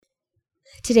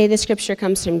Today, the scripture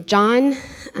comes from John,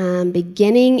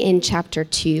 beginning in chapter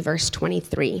 2, verse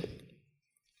 23.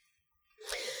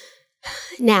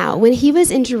 Now, when he was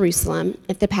in Jerusalem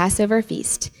at the Passover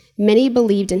feast, many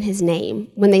believed in his name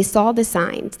when they saw the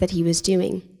signs that he was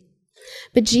doing.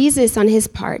 But Jesus, on his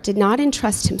part, did not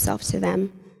entrust himself to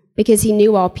them, because he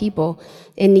knew all people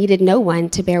and needed no one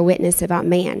to bear witness about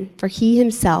man, for he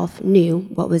himself knew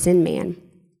what was in man.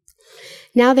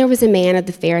 Now there was a man of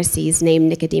the Pharisees named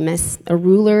Nicodemus, a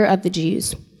ruler of the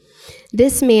Jews.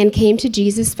 This man came to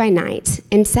Jesus by night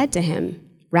and said to him,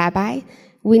 "Rabbi,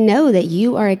 we know that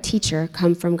you are a teacher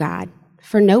come from God,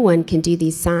 for no one can do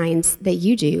these signs that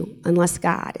you do unless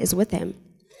God is with him."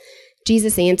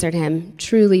 Jesus answered him,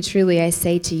 "Truly, truly, I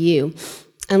say to you,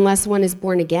 unless one is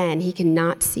born again, he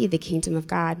cannot see the kingdom of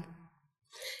God."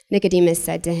 Nicodemus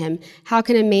said to him, "How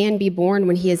can a man be born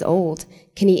when he is old?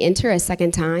 Can he enter a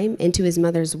second time into his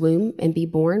mother's womb and be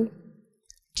born?"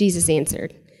 Jesus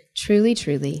answered, "Truly,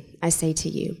 truly, I say to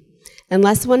you,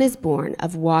 unless one is born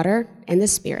of water and the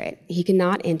Spirit, he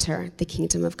cannot enter the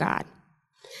kingdom of God.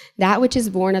 That which is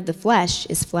born of the flesh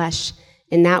is flesh,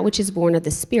 and that which is born of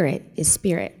the Spirit is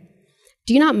spirit.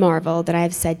 Do not marvel that I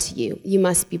have said to you, you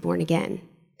must be born again.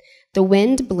 The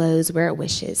wind blows where it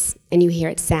wishes, and you hear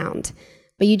its sound,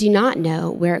 but you do not know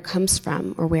where it comes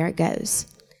from or where it goes.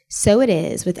 So it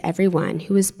is with everyone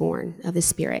who is born of the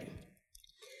Spirit."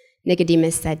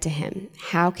 Nicodemus said to him,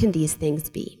 "How can these things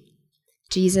be?"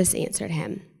 Jesus answered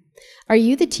him, "Are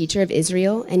you the teacher of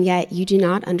Israel, and yet you do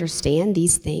not understand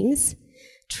these things?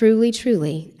 Truly,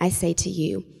 truly, I say to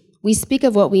you, we speak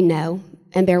of what we know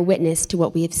and bear witness to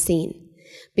what we have seen,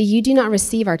 but you do not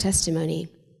receive our testimony.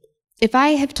 If I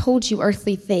have told you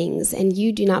earthly things and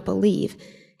you do not believe,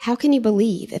 how can you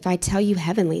believe if I tell you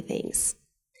heavenly things?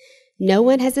 No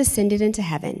one has ascended into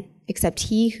heaven except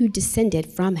he who descended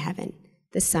from heaven,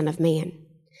 the Son of Man.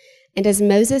 And as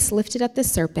Moses lifted up the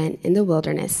serpent in the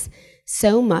wilderness,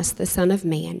 so must the Son of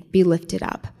Man be lifted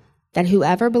up, that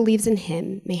whoever believes in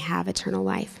him may have eternal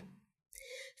life.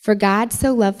 For God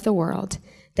so loved the world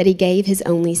that he gave his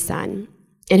only Son,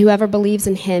 and whoever believes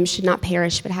in him should not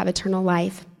perish but have eternal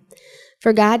life.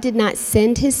 For God did not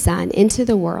send his Son into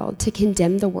the world to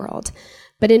condemn the world,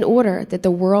 but in order that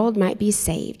the world might be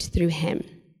saved through him.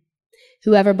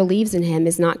 Whoever believes in him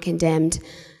is not condemned,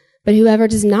 but whoever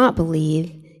does not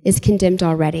believe is condemned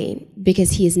already,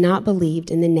 because he has not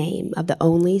believed in the name of the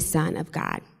only Son of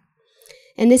God.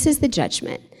 And this is the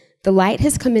judgment. The light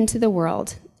has come into the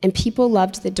world, and people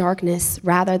loved the darkness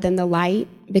rather than the light,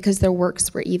 because their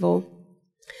works were evil.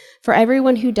 For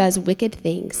everyone who does wicked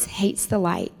things hates the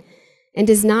light, and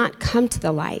does not come to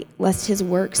the light, lest his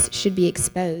works should be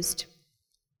exposed.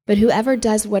 But whoever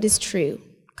does what is true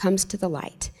comes to the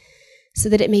light, so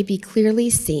that it may be clearly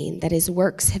seen that his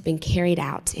works have been carried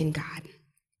out in God.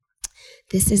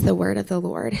 This is the word of the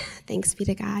Lord. Thanks be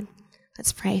to God.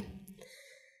 Let's pray.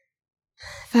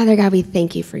 Father God, we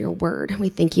thank you for your word. We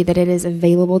thank you that it is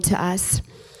available to us.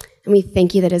 And we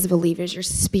thank you that as believers, your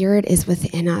Spirit is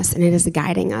within us and it is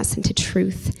guiding us into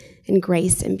truth and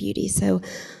grace and beauty. So,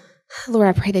 Lord,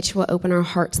 I pray that you will open our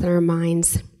hearts and our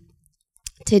minds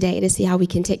today to see how we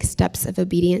can take steps of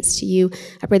obedience to you.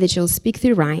 I pray that you'll speak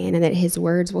through Ryan and that his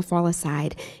words will fall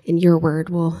aside and your word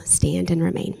will stand and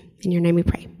remain. In your name we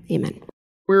pray. Amen.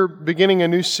 We're beginning a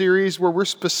new series where we're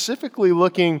specifically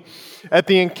looking at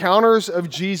the encounters of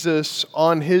Jesus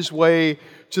on his way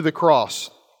to the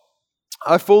cross.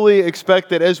 I fully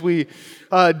expect that as we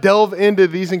delve into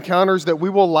these encounters that we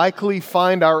will likely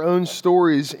find our own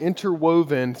stories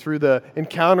interwoven through the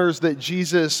encounters that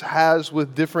Jesus has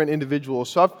with different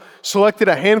individuals. So I've selected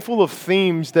a handful of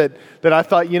themes that I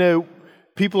thought,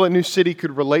 people at New City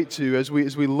could relate to as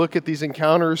we look at these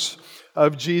encounters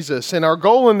of Jesus. And our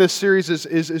goal in this series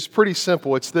is pretty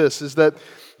simple. It's this, is that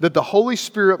the Holy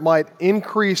Spirit might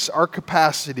increase our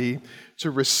capacity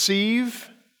to receive,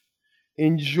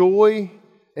 enjoy,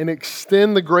 and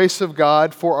extend the grace of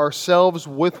God for ourselves,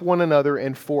 with one another,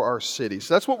 and for our city.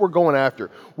 So that's what we're going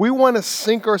after. We want to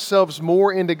sink ourselves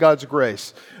more into God's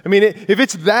grace. I mean, if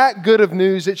it's that good of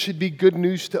news, it should be good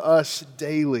news to us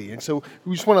daily. And so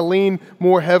we just want to lean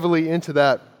more heavily into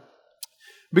that.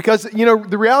 Because,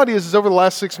 the reality is over the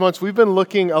last 6 months, we've been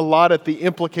looking a lot at the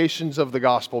implications of the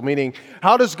gospel, meaning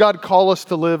how does God call us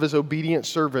to live as obedient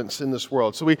servants in this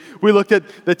world? So we looked at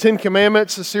the Ten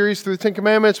Commandments, a series through the Ten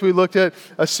Commandments. We looked at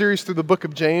a series through the book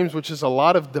of James, which is a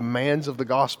lot of demands of the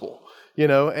gospel,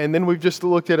 and then we've just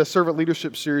looked at a servant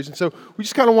leadership series. And so we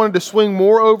just kind of wanted to swing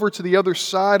more over to the other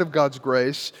side of God's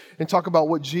grace and talk about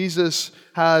what Jesus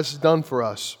has done for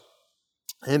us.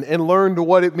 And learned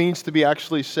what it means to be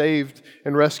actually saved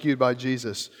and rescued by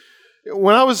Jesus.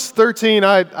 When I was 13,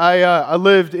 I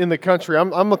lived in the country.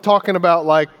 I'm talking about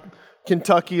like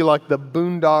Kentucky, like the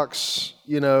boondocks,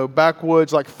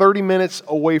 backwoods, like 30 minutes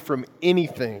away from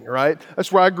anything, right?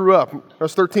 That's where I grew up. I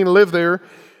was 13 to live there.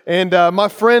 And my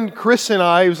friend Chris and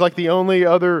I, he was like the only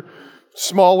other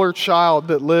smaller child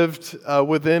that lived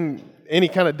within any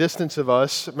kind of distance of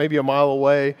us, maybe a mile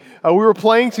away. We were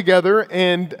playing together,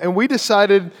 and we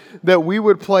decided that we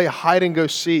would play hide and go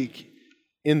seek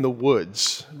in the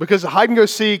woods. Because hide and go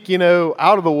seek,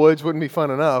 out of the woods wouldn't be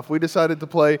fun enough. We decided to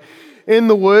play in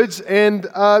the woods, and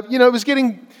it was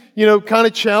getting kind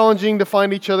of challenging to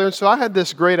find each other. And so I had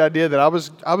this great idea that I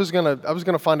was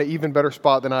gonna find an even better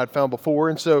spot than I had found before.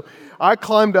 And so I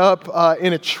climbed up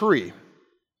in a tree.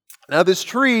 Now this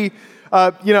tree,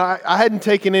 I hadn't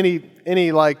taken any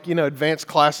advanced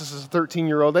classes as a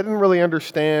 13-year-old. I didn't really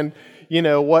understand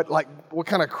what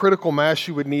kind of critical mass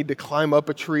you would need to climb up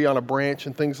a tree on a branch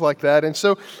and things like that. And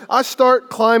so I start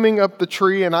climbing up the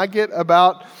tree, and I get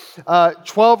about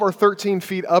 12 or 13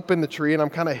 feet up in the tree, and I'm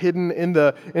kind of hidden in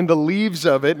the leaves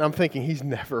of it, and I'm thinking, he's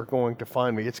never going to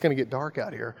find me. It's going to get dark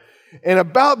out here. And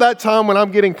about that time when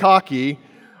I'm getting cocky,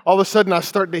 all of a sudden I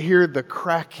start to hear the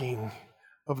cracking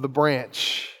of the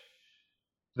branch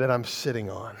that I'm sitting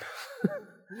on.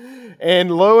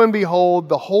 And lo and behold,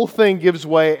 the whole thing gives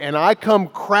way, and I come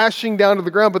crashing down to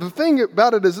the ground. But the thing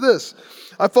about it is this: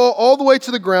 I fall all the way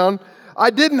to the ground. I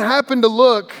didn't happen to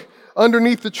look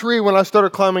underneath the tree when I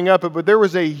started climbing up it, but there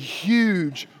was a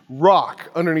huge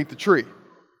rock underneath the tree.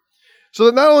 So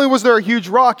that not only was there a huge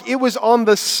rock, it was on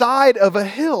the side of a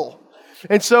hill.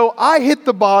 And so I hit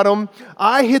the bottom,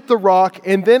 I hit the rock,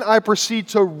 and then I proceed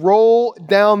to roll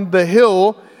down the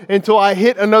hill until I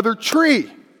hit another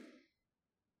tree.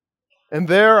 And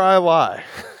there I lie.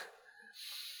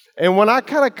 And when I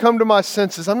kind of come to my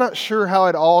senses, I'm not sure how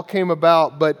it all came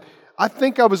about, but I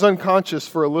think I was unconscious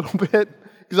for a little bit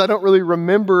because I don't really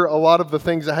remember a lot of the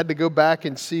things. I had to go back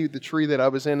and see the tree that I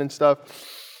was in and stuff.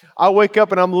 I wake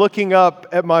up and I'm looking up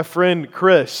at my friend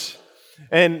Chris,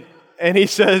 and he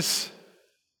says,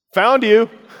 "Found you."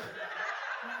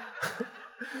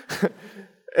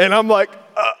 And I'm like,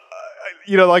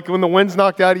 like when the wind's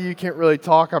knocked out of you, you can't really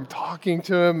talk. I'm talking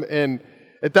to him, and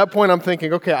at that point I'm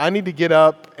thinking, okay, I need to get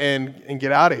up and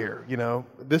get out of here.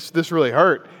 This really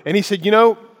hurt. And he said,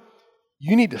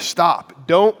 you need to stop.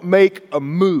 Don't make a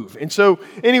move. And so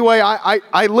anyway,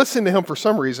 I listened to him for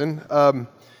some reason.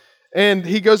 And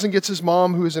he goes and gets his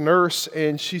mom, who is a nurse,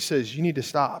 and she says, you need to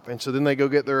stop. And so then they go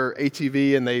get their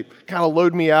ATV, and they kind of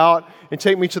load me out and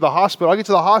take me to the hospital. I get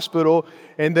to the hospital,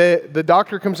 and the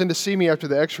doctor comes in to see me after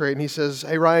the x-ray, and he says,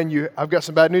 "Hey, Ryan, I've got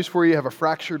some bad news for you. You have a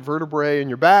fractured vertebrae in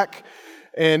your back."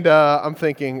 And I'm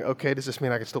thinking, okay, does this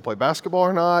mean I can still play basketball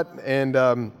or not?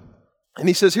 And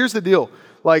he says, "Here's the deal.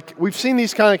 Like, we've seen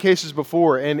these kind of cases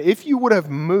before, and if you would have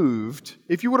moved,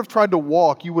 if you would have tried to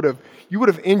walk, you would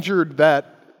have injured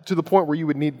that to the point where you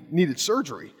would needed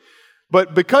surgery.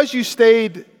 But because you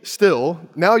stayed still,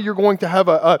 now you're going to have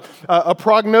a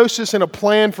prognosis and a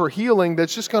plan for healing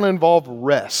that's just going to involve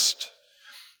rest."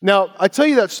 Now, I tell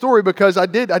you that story because I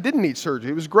didn't need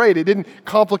surgery. It was great. It didn't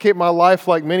complicate my life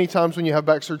like many times when you have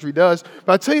back surgery does.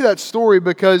 But I tell you that story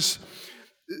because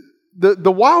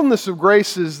the wildness of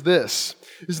grace is this,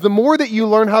 is the more that you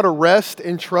learn how to rest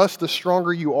and trust, the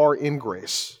stronger you are in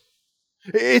grace.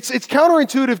 It's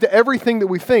counterintuitive to everything that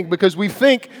we think, because we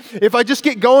think if I just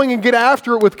get going and get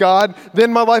after it with God,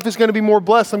 then my life is going to be more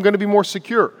blessed, I'm going to be more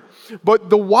secure.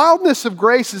 But the wildness of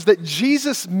grace is that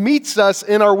Jesus meets us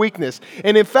in our weakness.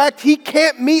 And in fact, He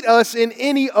can't meet us in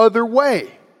any other way.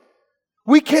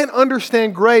 We can't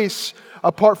understand grace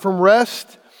apart from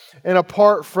rest and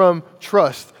apart from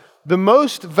trust. The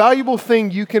most valuable thing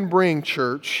you can bring,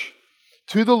 church,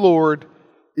 to the Lord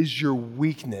is your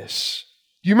weakness.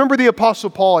 Do you remember the Apostle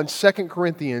Paul in 2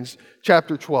 Corinthians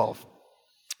chapter 12?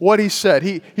 What he said.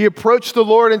 He approached the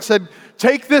Lord and said,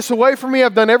 "Take this away from me.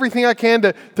 I've done everything I can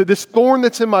to this thorn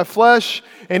that's in my flesh."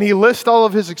 And he lists all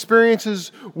of his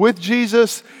experiences with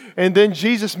Jesus. And then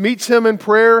Jesus meets him in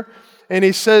prayer. And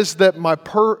he says that my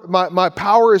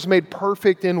power is made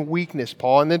perfect in weakness,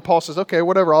 Paul. And then Paul says, okay,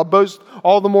 whatever. I'll boast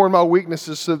all the more in my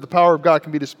weaknesses so that the power of God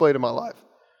can be displayed in my life.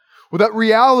 Well, that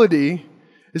reality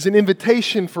is an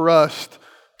invitation for us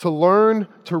to learn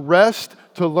to rest,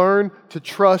 to learn to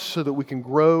trust so that we can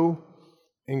grow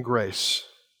in grace.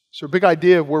 So a big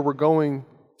idea of where we're going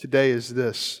today is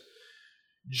this.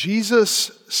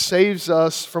 Jesus saves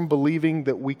us from believing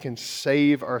that we can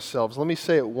save ourselves. Let me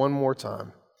say it one more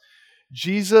time.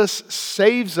 Jesus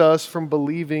saves us from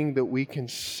believing that we can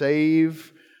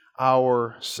save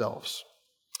ourselves.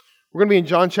 We're going to be in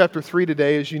John chapter 3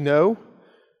 today, as you know,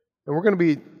 and we're going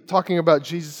to be talking about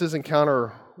Jesus'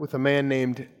 encounter with a man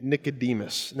named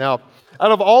Nicodemus. Now,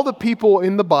 out of all the people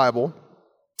in the Bible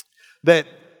that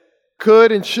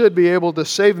could and should be able to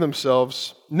save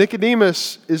themselves,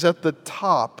 Nicodemus is at the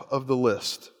top of the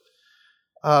list.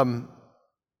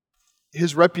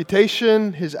 His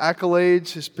reputation, his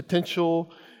accolades, his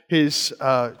potential, his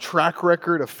track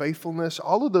record of faithfulness,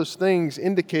 all of those things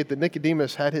indicate that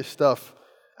Nicodemus had his stuff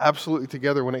absolutely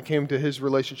together when it came to his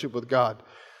relationship with God.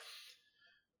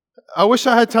 I wish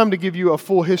I had time to give you a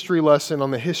full history lesson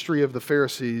on the history of the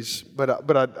Pharisees, but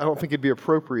I don't think it'd be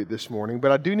appropriate this morning.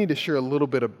 But I do need to share a little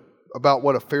bit about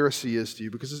what a Pharisee is to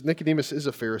you, because Nicodemus is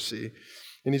a Pharisee,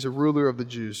 and he's a ruler of the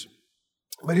Jews.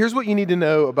 But here's what you need to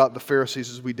know about the Pharisees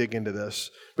as we dig into this,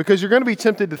 because you're going to be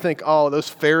tempted to think, oh, those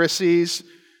Pharisees,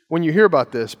 when you hear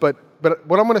about this. But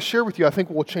what I'm going to share with you, I think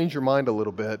will change your mind a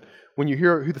little bit when you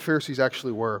hear who the Pharisees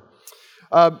actually were.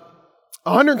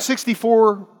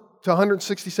 164 to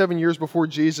 167 years before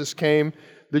Jesus came,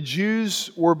 the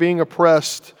Jews were being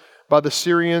oppressed by the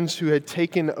Syrians who had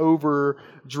taken over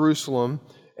Jerusalem.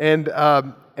 And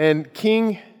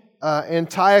King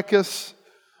Antiochus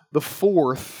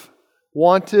IV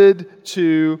wanted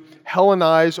to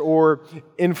Hellenize or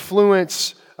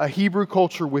influence Hebrew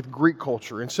culture with Greek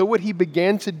culture. And so what he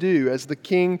began to do as the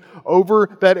king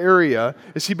over that area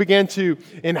is he began to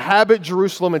inhabit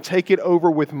Jerusalem and take it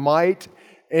over with might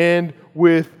and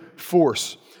with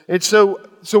force. And so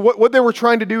what they were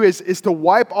trying to do is to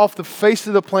wipe off the face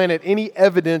of the planet any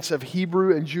evidence of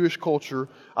Hebrew and Jewish culture,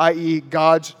 i.e.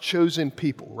 God's chosen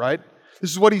people, right? This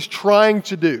is what he's trying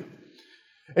to do.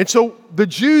 And so the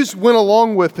Jews went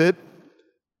along with it.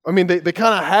 I mean, they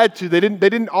kind of had to. They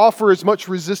didn't offer as much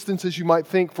resistance as you might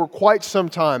think for quite some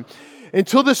time,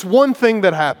 until this one thing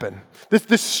that happened.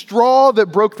 This straw that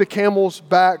broke the camel's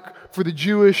back for the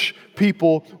Jewish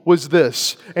people was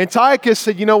this. Antiochus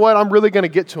said, you know what, I'm really going to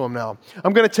get to him now.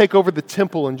 I'm going to take over the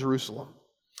temple in Jerusalem.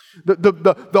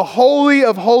 The Holy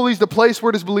of Holies, the place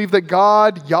where it is believed that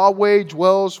God, Yahweh,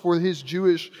 dwells for his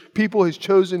Jewish people, his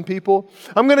chosen people.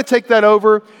 I'm going to take that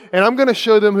over, and I'm going to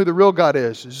show them who the real God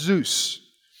is, Zeus.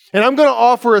 And I'm going to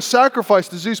offer a sacrifice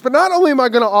to Zeus. But not only am I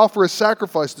going to offer a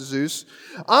sacrifice to Zeus,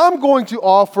 I'm going to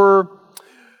offer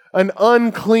an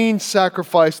unclean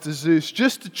sacrifice to Zeus,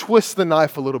 just to twist the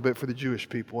knife a little bit for the Jewish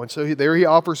people. And so he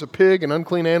offers a pig, an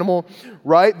unclean animal,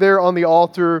 right there on the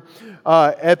altar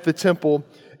at the temple.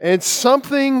 And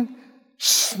something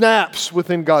snaps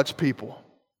within God's people.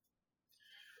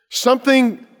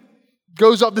 Something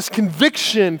goes up, this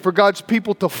conviction for God's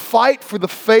people to fight for the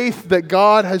faith that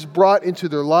God has brought into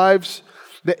their lives.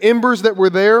 The embers that were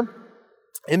there,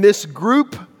 and this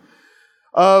group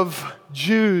of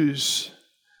Jews,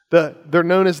 they're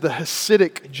known as the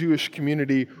Hasidic Jewish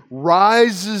community,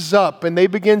 rises up and they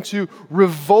begin to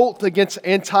revolt against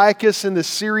Antiochus and the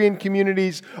Syrian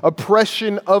community's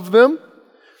oppression of them.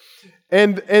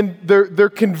 And their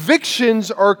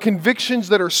convictions are convictions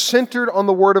that are centered on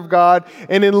the Word of God.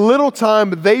 And in little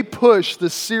time, they push the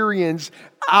Syrians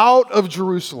out of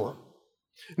Jerusalem.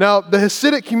 Now, the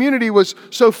Hasidic community was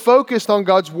so focused on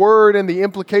God's Word and the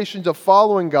implications of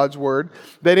following God's Word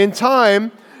that in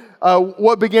time,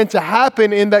 what began to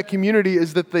happen in that community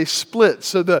is that they split.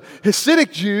 So the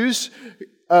Hasidic Jews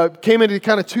came into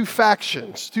kind of two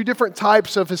factions, two different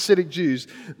types of Hasidic Jews.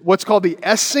 What's called the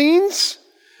Essenes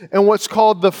and what's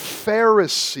called the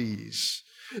Pharisees.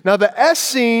 Now, the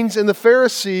Essenes and the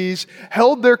Pharisees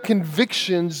held their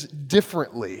convictions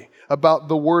differently about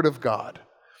the Word of God.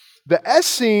 The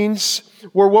Essenes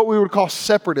were what we would call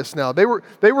separatists now. They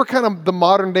were kind of the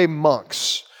modern-day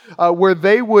monks, where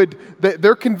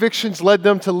their convictions led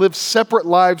them to live separate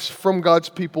lives from God's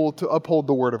people to uphold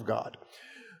the Word of God.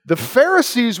 The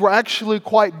Pharisees were actually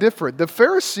quite different. The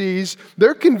Pharisees,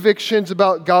 their convictions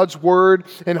about God's Word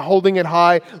and holding it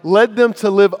high led them to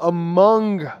live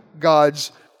among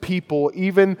God's people,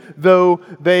 even though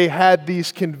they had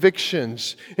these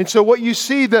convictions. And so what you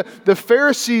see, the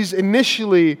Pharisees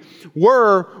initially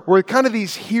were kind of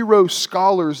these hero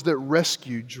scholars that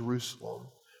rescued Jerusalem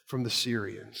from the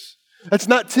Syrians. That's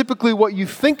not typically what you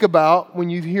think about when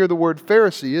you hear the word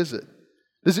Pharisee, is it?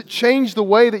 Does it change the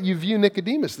way that you view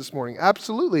Nicodemus this morning?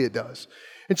 Absolutely it does.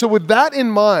 And so with that in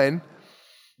mind,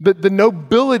 the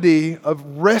nobility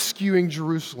of rescuing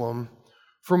Jerusalem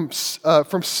from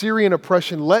Syrian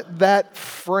oppression, let that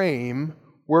frame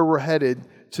where we're headed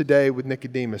today with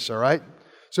Nicodemus, all right?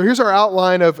 So here's our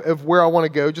outline of where I want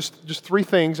to go. Just three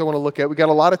things I want to look at. We got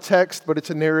a lot of text, but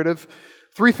it's a narrative.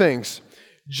 Three things.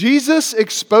 Jesus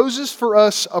exposes for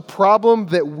us a problem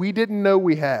that we didn't know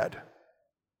we had.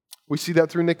 We see that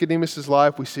through Nicodemus'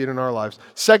 life. We see it in our lives.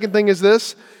 Second thing is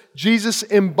this. Jesus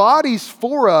embodies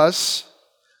for us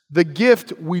the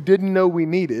gift we didn't know we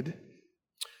needed.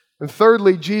 And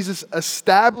thirdly, Jesus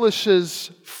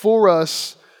establishes for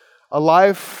us a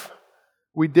life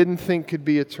we didn't think could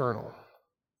be eternal.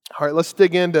 All right, let's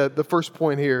dig into the first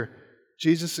point here.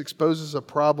 Jesus exposes a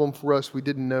problem for us we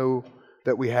didn't know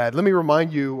that we had. Let me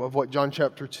remind you of what John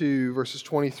chapter 2, verses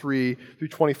 23 through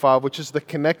 25, which is the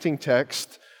connecting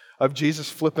text of Jesus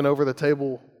flipping over the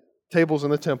tables in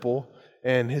the temple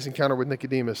and his encounter with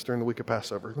Nicodemus during the week of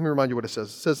Passover. Let me remind you what it says.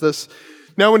 It says this: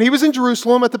 "Now when he was in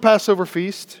Jerusalem at the Passover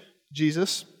feast,"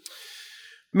 Jesus,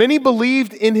 "many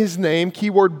believed in his name,"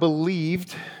 keyword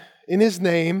believed, "in his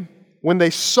name when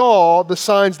they saw the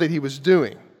signs that he was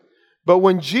doing. But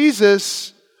when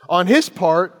Jesus, on his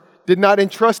part, did not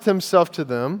entrust himself to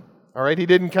them," all right, he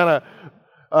didn't kind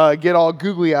of get all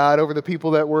googly-eyed over the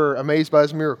people that were amazed by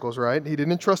his miracles, right? He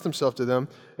didn't entrust himself to them.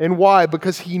 And why?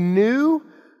 Because he knew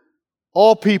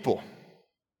all people.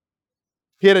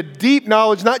 He had a deep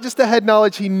knowledge, not just a head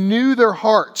knowledge, he knew their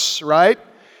hearts, right?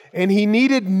 And he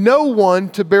needed no one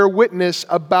to bear witness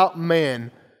about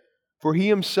man, for he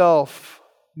himself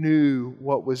knew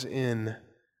what was in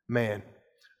man.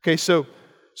 Okay, so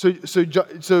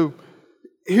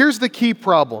here's the key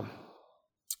problem.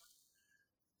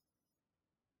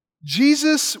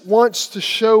 Jesus wants to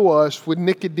show us with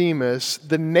Nicodemus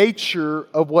the nature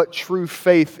of what true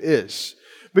faith is.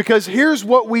 Because here's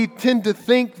what we tend to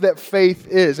think that faith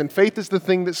is. And faith is the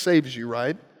thing that saves you,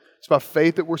 right? It's by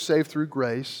faith that we're saved through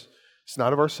grace. It's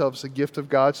not of ourselves, it's a gift of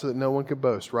God so that no one can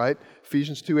boast, right?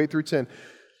 Ephesians 2, 8 through 10.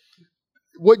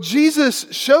 What Jesus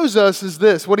shows us is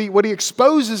this. What he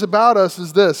exposes about us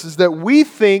is this, is that we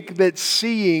think that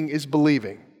seeing is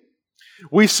believing.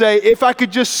 We say, if I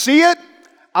could just see it,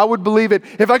 I would believe it.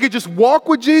 If I could just walk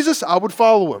with Jesus, I would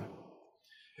follow him.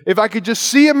 If I could just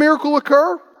see a miracle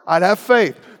occur, I'd have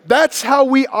faith. That's how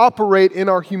we operate in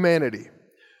our humanity.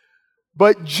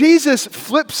 But Jesus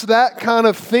flips that kind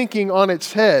of thinking on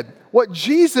its head. What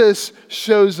Jesus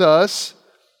shows us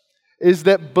is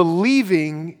that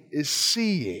believing is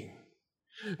seeing.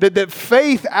 That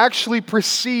faith actually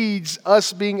precedes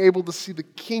us being able to see the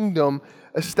kingdom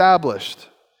established.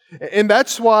 And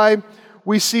that's why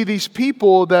we see these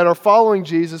people that are following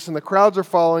Jesus and the crowds are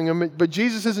following him, but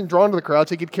Jesus isn't drawn to the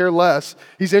crowds. He could care less.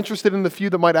 He's interested in the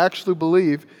few that might actually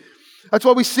believe. That's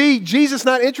why we see Jesus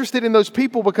not interested in those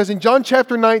people, because in John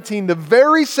chapter 19, the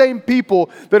very same people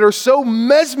that are so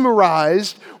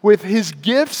mesmerized with his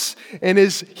gifts and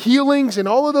his healings and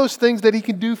all of those things that he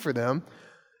can do for them,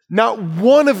 not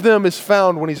one of them is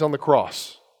found when he's on the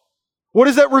cross. What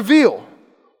does that reveal?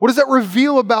 What does that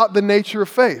reveal about the nature of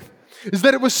faith? Is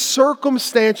that it was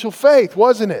circumstantial faith,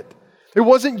 wasn't it? It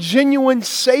wasn't genuine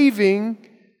saving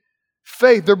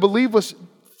faith. Their belief was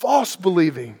false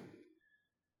believing.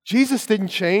 Jesus didn't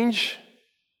change,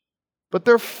 but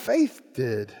their faith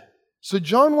did. So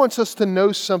John wants us to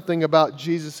know something about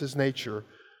Jesus' nature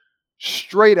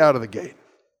straight out of the gate.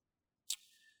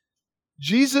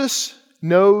 Jesus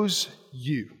knows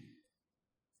you.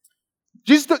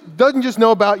 Jesus doesn't just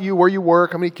know about you, where you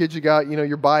work, how many kids you got,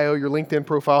 your bio, your LinkedIn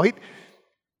profile.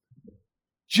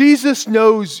 Jesus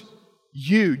knows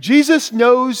you. Jesus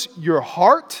knows your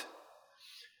heart.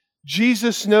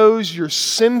 Jesus knows your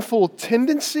sinful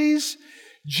tendencies.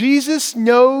 Jesus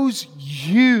knows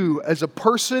you as a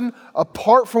person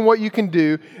apart from what you can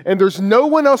do, and there's no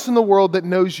one else in the world that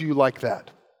knows you like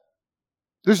that.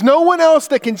 There's no one else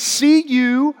that can see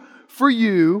you for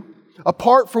you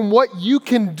apart from what you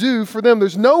can do for them.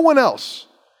 There's no one else.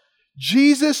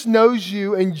 Jesus knows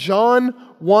you, and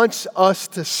John wants us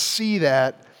to see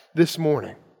that this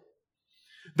morning.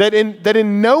 That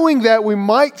in knowing that, we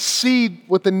might see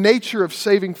what the nature of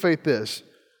saving faith is.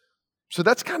 So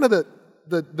that's kind of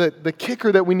the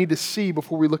kicker that we need to see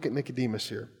before we look at Nicodemus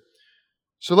here.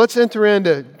 So let's enter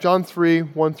into John 3,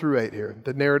 1 through 8 here,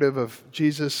 the narrative of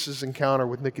Jesus' encounter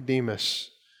with Nicodemus.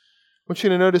 I want you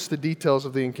to notice the details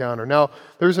of the encounter. Now,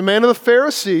 there's a man of the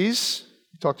Pharisees,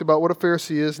 we talked about what a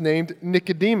Pharisee is, named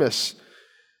Nicodemus.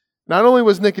 Not only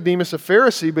was Nicodemus a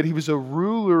Pharisee, but he was a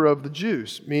ruler of the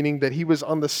Jews, meaning that he was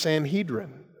on the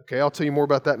Sanhedrin. Okay, I'll tell you more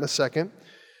about that in a second.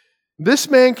 This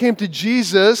man came to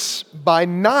Jesus by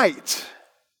night,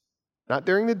 not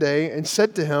during the day, and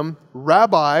said to him,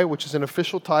 Rabbi, which is an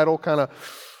official title, kind of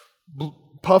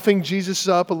puffing Jesus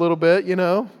up a little bit,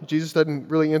 Jesus doesn't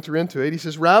really enter into it. He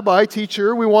says, Rabbi,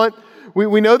 teacher, we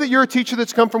know that you're a teacher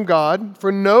that's come from God,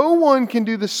 for no one can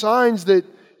do the signs that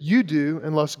you do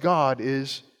unless God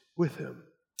is with him.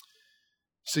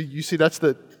 So you see,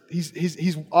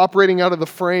 he's operating out of the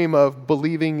frame of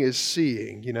believing is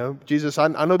seeing. Jesus, I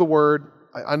know the word.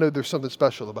 I know there's something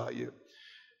special about you.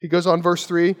 He goes on, verse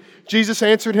 3. Jesus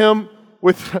answered him,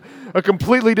 with a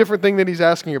completely different thing that he's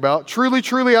asking about. Truly,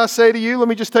 truly, I say to you, let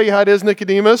me just tell you how it is,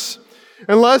 Nicodemus.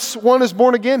 Unless one is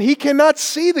born again, he cannot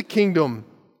see the kingdom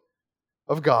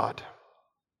of God.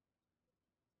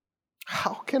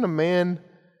 How can a man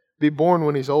be born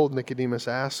when he's old, Nicodemus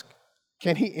asked?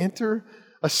 Can he enter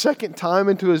a second time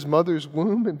into his mother's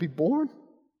womb and be born?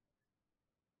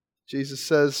 Jesus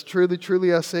says, truly,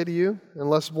 truly, I say to you,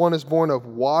 unless one is born of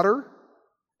water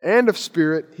and of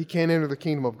spirit, he can't enter the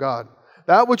kingdom of God.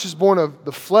 That which is born of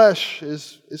the flesh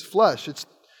is flesh. It's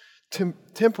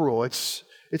temporal. It's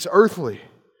earthly.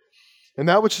 And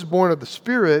that which is born of the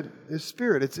Spirit is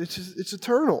spirit. It's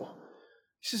eternal.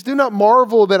 He says, do not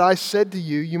marvel that I said to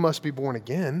you, you must be born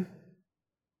again.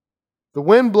 The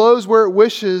wind blows where it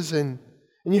wishes, and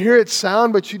you hear its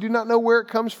sound, but you do not know where it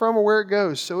comes from or where it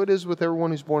goes. So it is with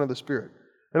everyone who's born of the Spirit.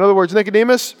 In other words,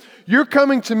 Nicodemus, you're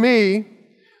coming to me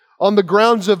on the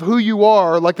grounds of who you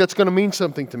are, like that's going to mean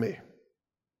something to me.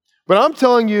 But I'm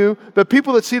telling you that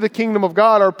people that see the kingdom of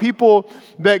God are people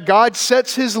that God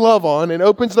sets His love on and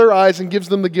opens their eyes and gives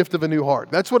them the gift of a new heart.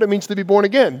 That's what it means to be born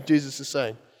again, Jesus is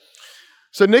saying.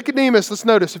 So Nicodemus, let's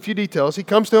notice a few details. He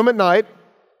comes to him at night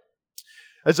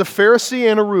as a Pharisee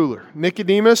and a ruler.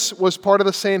 Nicodemus was part of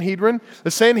the Sanhedrin.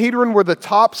 The Sanhedrin were the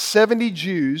top 70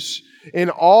 Jews in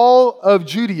all of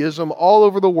Judaism all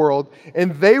over the world,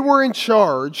 and they were in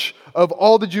charge of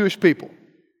all the Jewish people.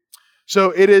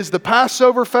 So it is the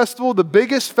Passover festival, the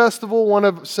biggest festival, one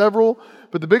of several,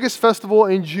 but the biggest festival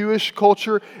in Jewish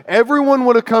culture. Everyone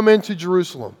would have come into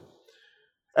Jerusalem.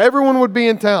 Everyone would be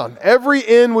in town. Every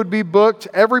inn would be booked.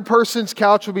 Every person's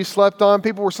couch would be slept on.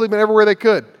 People were sleeping everywhere they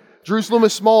could. Jerusalem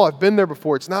is small. I've been there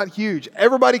before. It's not huge.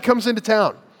 Everybody comes into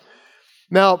town.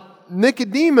 Now,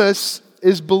 Nicodemus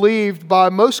is believed by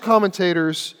most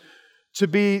commentators to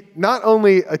be not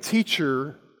only a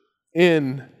teacher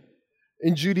in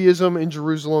Judaism in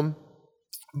Jerusalem,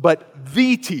 but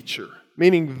the teacher,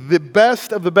 meaning the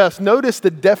best of the best. Notice the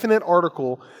definite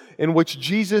article in which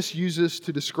Jesus uses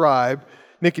to describe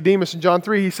Nicodemus in John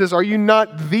 3. He says, are you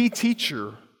not the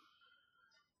teacher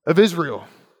of Israel?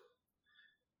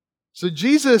 So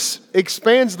Jesus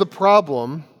expands the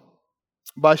problem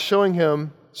by showing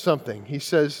him something. He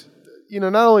says,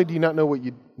 not only do you not know what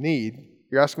you need,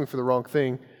 you're asking me for the wrong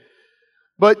thing,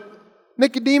 but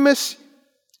Nicodemus,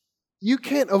 you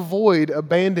can't avoid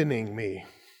abandoning me.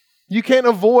 You can't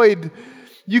avoid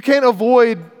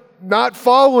not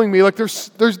following me. Like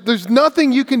there's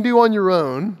nothing you can do on your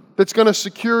own that's going to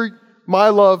secure my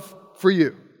love for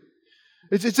you.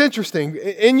 It's interesting.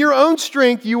 In your own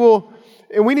strength, you will,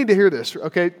 and we need to hear this,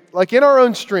 okay? Like in our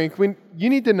own strength, you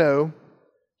need to know,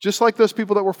 just like those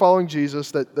people that were following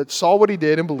Jesus that saw what He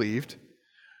did and believed,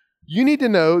 you need to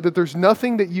know that there's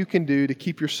nothing that you can do to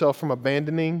keep yourself from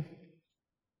abandoning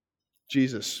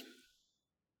Jesus.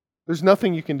 There's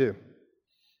nothing you can do.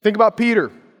 Think about Peter.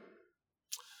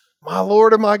 My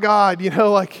Lord and my God,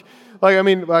 actually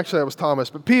that was Thomas,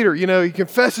 but Peter, he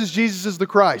confesses Jesus is the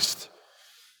Christ.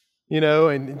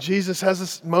 And Jesus has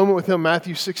this moment with him,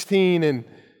 Matthew 16,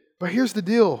 but here's the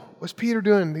deal. What's Peter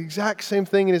doing? The exact same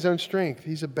thing in his own strength.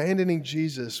 He's abandoning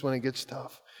Jesus when it gets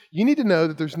tough. You need to know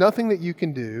that there's nothing that you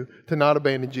can do to not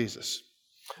abandon Jesus.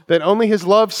 That only His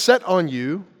love set on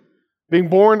you, being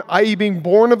born, i.e. being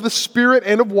born of the Spirit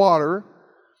and of water,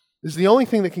 is the only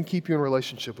thing that can keep you in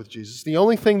relationship with Jesus. The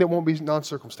only thing that won't be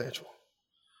non-circumstantial.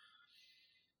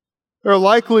 There are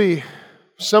likely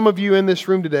some of you in this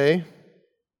room today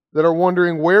that are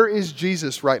wondering, where is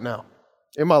Jesus right now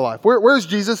in my life? Where's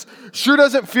Jesus? Sure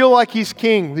doesn't feel like He's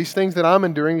king, these things that I'm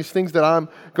enduring, these things that I'm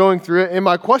going through. And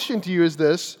my question to you is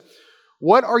this: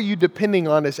 what are you depending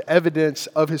on as evidence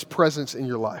of His presence in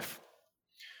your life?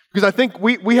 Because I think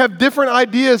we have different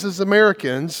ideas as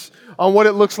Americans on what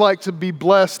it looks like to be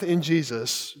blessed in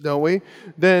Jesus, don't we?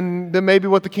 Than maybe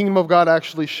what the kingdom of God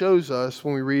actually shows us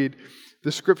when we read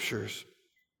the Scriptures.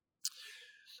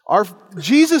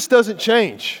 Jesus doesn't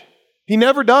change. He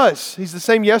never does. He's the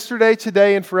same yesterday,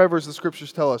 today, and forever, as the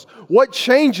Scriptures tell us. What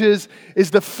changes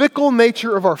is the fickle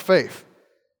nature of our faith.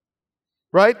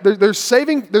 Right?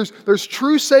 There's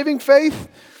true saving faith,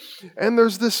 and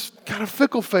there's this kind of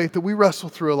fickle faith that we wrestle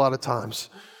through a lot of times.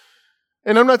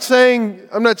 And I'm not saying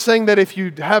that if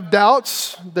you have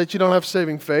doubts that you don't have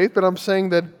saving faith, but I'm saying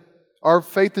that our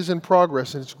faith is in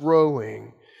progress and it's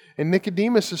growing. And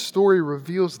Nicodemus' story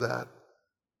reveals that.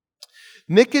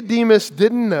 Nicodemus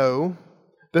didn't know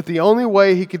that the only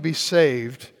way he could be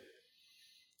saved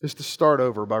is to start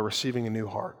over by receiving a new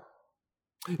heart.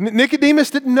 Nicodemus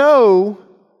didn't know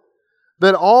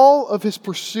that all of his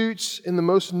pursuits in the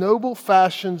most noble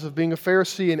fashions of being a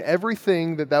Pharisee and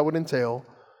everything that would entail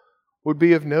would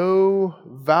be of no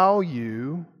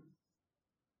value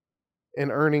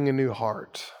and earning a new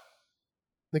heart.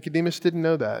 Nicodemus didn't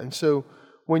know that. And so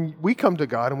when we come to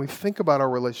God and we think about our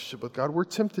relationship with God, we're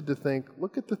tempted to think,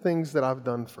 look at the things that I've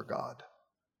done for God.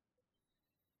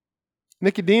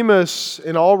 Nicodemus,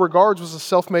 in all regards, was a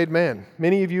self-made man.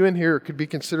 Many of you in here could be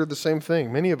considered the same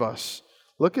thing. Many of us.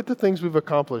 Look at the things we've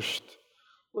accomplished.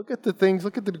 Look at the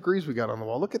degrees we got on the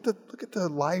wall. Look at the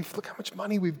life. Look how much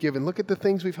money we've given. Look at the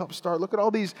things we've helped start. Look at all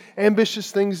these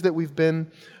ambitious things that we've been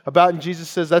about. And Jesus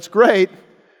says, that's great,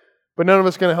 but none of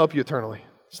it's going to help you eternally.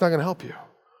 It's not going to help you.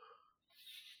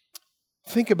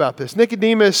 Think about this.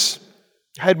 Nicodemus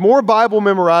had more Bible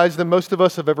memorized than most of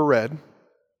us have ever read.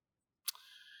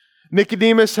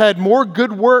 Nicodemus had more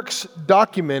good works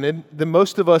documented than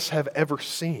most of us have ever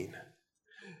seen.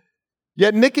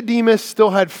 Yet Nicodemus still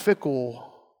had fickle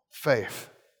faith.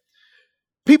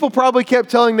 People probably kept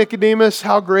telling Nicodemus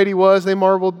how great he was. They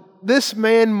marveled, this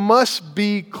man must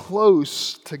be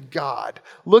close to God.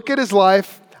 Look at his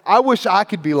life. I wish I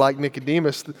could be like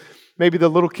Nicodemus. Maybe the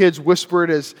little kids whispered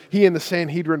as he and the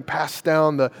Sanhedrin passed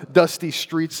down the dusty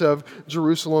streets of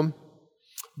Jerusalem.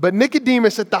 But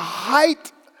Nicodemus, at the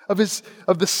height of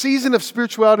the season of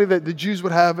spirituality that the Jews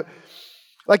would have,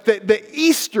 like the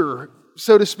Easter,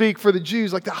 so to speak, for the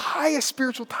Jews, like the highest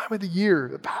spiritual time of the year,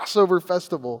 the Passover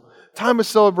festival, time of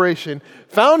celebration,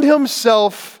 found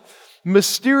himself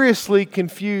mysteriously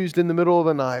confused in the middle of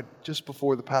the night just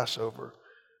before the Passover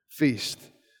feast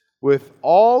with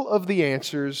all of the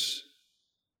answers,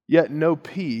 yet no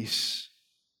peace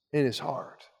in his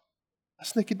heart.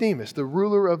 That's Nicodemus, the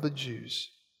ruler of the Jews.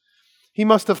 He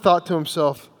must have thought to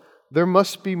himself, there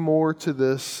must be more to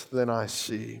this than I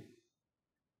see.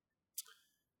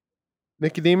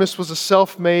 Nicodemus was a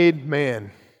self-made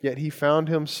man, yet he found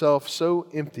himself so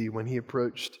empty when he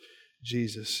approached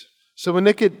Jesus. So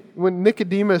when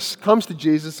Nicodemus comes to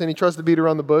Jesus and he tries to beat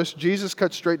around the bush, Jesus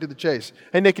cuts straight to the chase.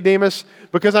 Hey, Nicodemus,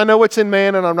 because I know what's in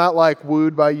man and I'm not like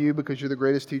wooed by you because you're the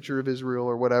greatest teacher of Israel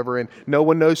or whatever, and no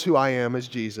one knows who I am as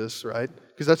Jesus, right?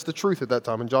 Because that's the truth at that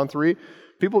time. In John 3,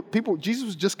 Jesus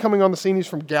was just coming on the scene. He's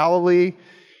from Galilee.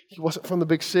 He wasn't from the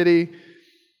big city.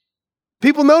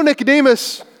 People know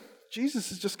Nicodemus.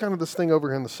 Jesus is just kind of this thing over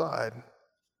here on the side.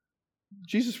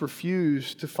 Jesus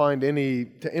refused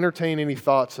to entertain any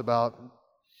thoughts about,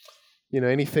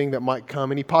 anything that might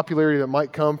come, any popularity that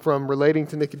might come from relating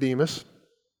to Nicodemus.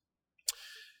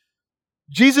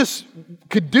 Jesus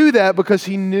could do that because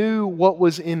he knew what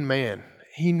was in man.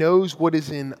 He knows what is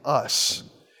in us.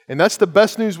 And that's the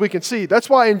best news we can see. That's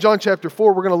why in John chapter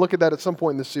 4, we're going to look at that at some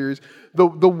point in this series, the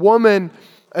woman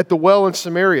at the well in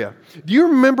Samaria. Do you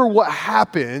remember what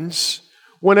happens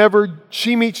whenever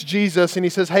she meets Jesus and he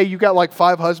says, hey, you got like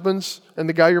 5 husbands and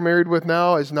the guy you're married with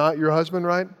now is not your husband,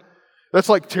 right? That's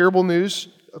like terrible news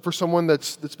for someone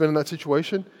that's been in that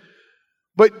situation.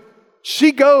 But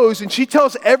she goes and she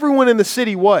tells everyone in the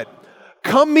city what?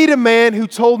 Come meet a man who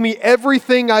told me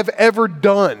everything I've ever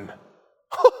done.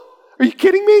 Are you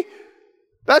kidding me?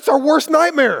 That's our worst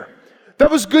nightmare. That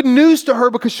was good news to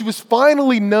her because she was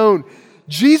finally known.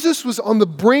 Jesus was on the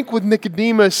brink with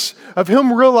Nicodemus of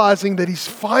him realizing that he's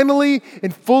finally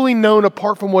and fully known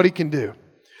apart from what he can do.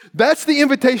 That's the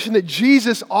invitation that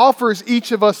Jesus offers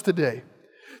each of us today,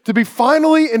 to be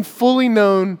finally and fully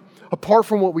known apart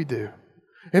from what we do.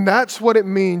 And that's what it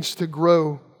means to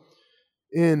grow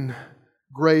in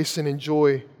grace and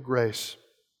enjoy grace.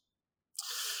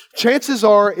 Chances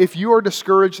are, if you are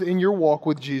discouraged in your walk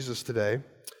with Jesus today,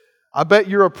 I bet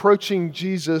you're approaching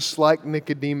Jesus like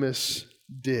Nicodemus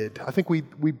did. I think we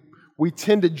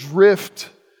tend to drift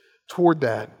toward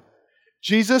that.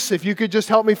 Jesus, if you could just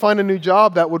help me find a new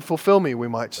job, that would fulfill me, we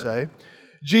might say.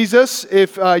 Jesus,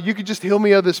 if you could just heal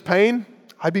me of this pain,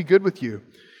 I'd be good with you.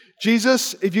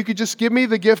 Jesus, if you could just give me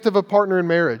the gift of a partner in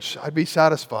marriage, I'd be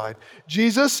satisfied.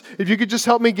 Jesus, if you could just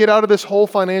help me get out of this hole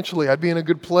financially, I'd be in a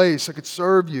good place. I could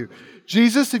serve you.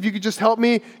 Jesus, if you could just help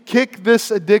me kick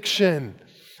this addiction,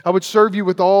 I would serve you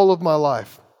with all of my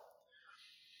life.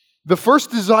 The first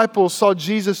disciples saw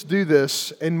Jesus do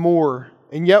this and more,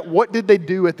 and yet what did they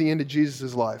do at the end of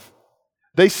Jesus' life?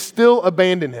 They still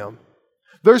abandoned him.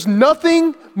 There's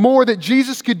nothing more that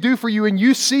Jesus could do for you and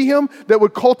you see him that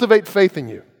would cultivate faith in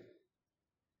you.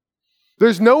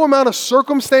 There's no amount of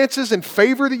circumstances and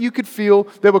favor that you could feel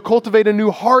that would cultivate a new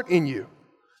heart in you.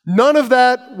 None of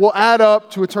that will add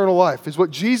up to eternal life, is what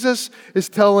Jesus is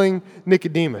telling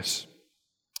Nicodemus.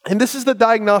 And this is the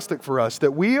diagnostic for us,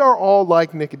 that we are all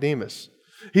like Nicodemus.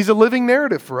 He's a living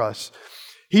narrative for us.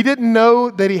 He didn't know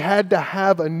that he had to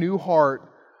have a new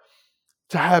heart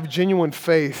to have genuine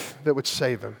faith that would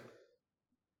save him.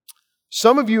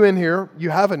 Some of you in here, you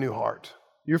have a new heart.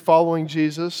 You're following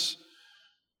Jesus.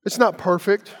 It's not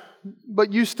perfect,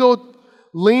 but you still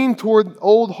lean toward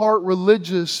old heart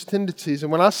religious tendencies.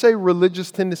 And when I say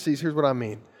religious tendencies, here's what I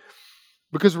mean.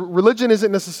 Because religion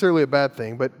isn't necessarily a bad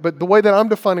thing, but the way that I'm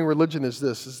defining religion is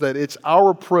this, is that it's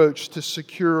our approach to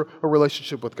secure a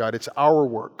relationship with God. It's our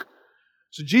work.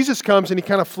 So Jesus comes and he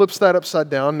kind of flips that upside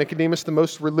down. Nicodemus, the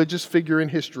most religious figure in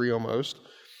history almost,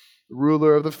 the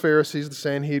ruler of the Pharisees, the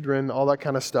Sanhedrin, all that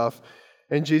kind of stuff.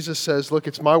 And Jesus says, look,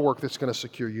 it's my work that's going to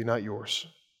secure you, not yours.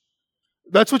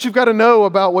 That's what you've got to know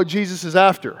about what Jesus is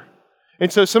after.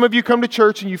 And so some of you come to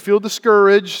church and you feel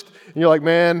discouraged, and you're like,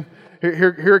 man,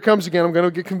 here it comes again. I'm going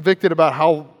to get convicted about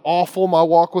how awful my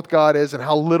walk with God is and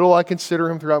how little I consider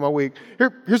Him throughout my week.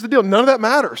 Here's the deal. None of that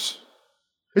matters.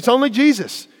 It's only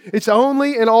Jesus. It's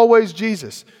only and always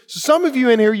Jesus. So some of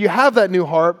you in here, you have that new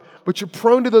heart, but you're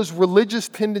prone to those religious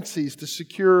tendencies to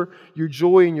secure your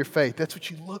joy and your faith. That's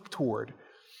what you look toward.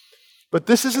 But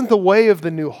this isn't the way of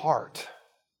the new heart.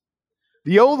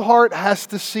 The old heart has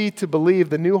to see to believe.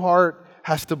 The new heart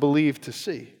has to believe to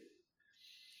see.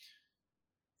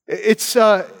 It's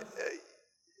so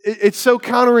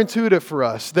counterintuitive for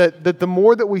us that the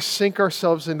more that we sink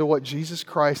ourselves into what Jesus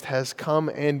Christ has come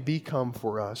and become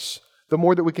for us, the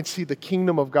more that we can see the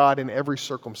kingdom of God in every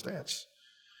circumstance.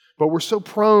 But we're so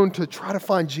prone to try to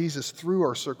find Jesus through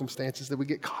our circumstances that we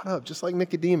get caught up, just like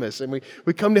Nicodemus, and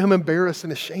we come to Him embarrassed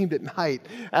and ashamed at night,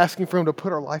 asking for Him to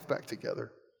put our life back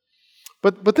together.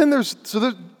 But then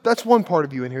that's one part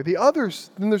of you in here.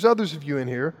 Then there's others of you in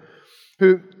here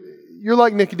who you're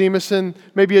like Nicodemus in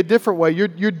maybe a different way.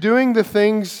 You're doing the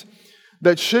things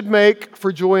that should make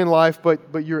for joy in life,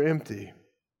 but you're empty.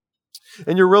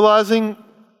 And you're realizing,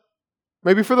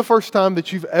 maybe for the first time,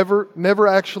 that you've never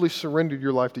actually surrendered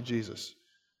your life to Jesus.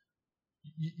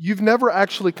 You've never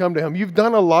actually come to Him. You've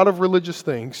done a lot of religious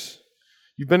things.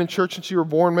 You've been in church since you were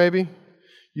born, maybe.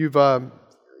 You've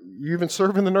even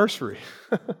served in the nursery,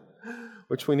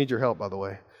 which we need your help, by the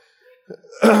way.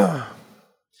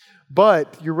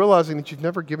 But you're realizing that you've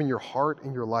never given your heart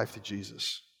and your life to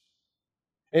Jesus.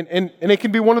 And it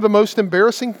can be one of the most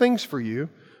embarrassing things for you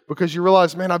because you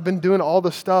realize, man, I've been doing all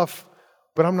this stuff,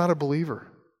 but I'm not a believer.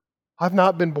 I've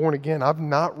not been born again. I've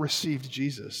not received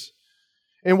Jesus.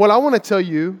 And what I want to tell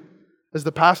you as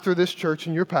the pastor of this church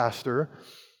and your pastor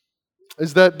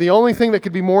is that the only thing that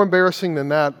could be more embarrassing than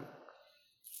that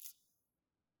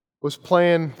was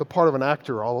playing the part of an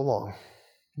actor all along,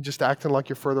 just acting like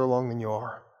you're further along than you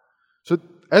are. So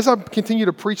as I continue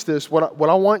to preach this, what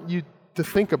I want you to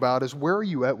think about is, where are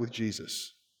you at with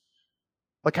Jesus?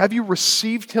 Like, have you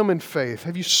received Him in faith?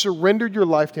 Have you surrendered your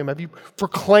life to Him? Have you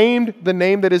proclaimed the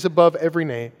name that is above every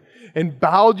name and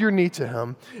bowed your knee to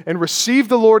Him and received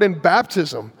the Lord in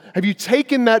baptism? Have you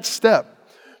taken that step?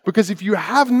 Because if you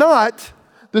have not,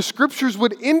 the Scriptures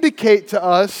would indicate to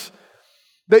us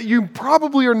that you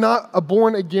probably are not a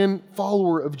born-again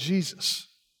follower of Jesus.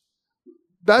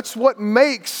 That's what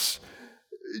makes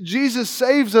Jesus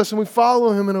saves us and we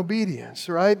follow Him in obedience,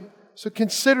 right? So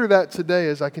consider that today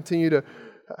as I continue to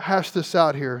hash this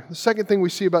out here. The second thing we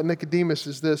see about Nicodemus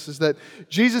is that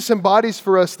Jesus embodies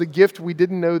for us the gift we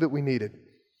didn't know that we needed.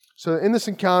 So in this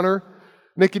encounter,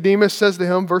 Nicodemus says to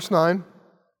Him, verse 9,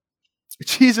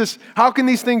 Jesus, how can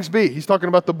these things be? He's talking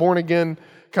about the born-again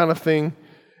kind of thing.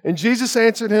 And Jesus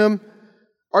answered him,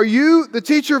 are you the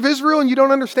teacher of Israel and you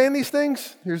don't understand these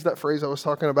things? Here's that phrase I was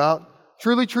talking about.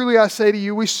 Truly, truly, I say to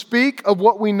you, we speak of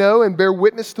what we know and bear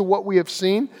witness to what we have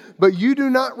seen, but you do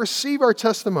not receive our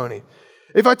testimony.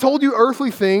 If I told you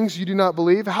earthly things you do not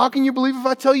believe, how can you believe if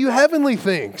I tell you heavenly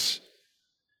things?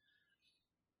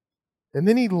 And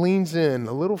then he leans in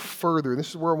a little further. This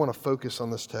is where I want to focus on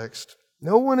this text.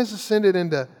 No one has ascended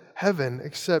into heaven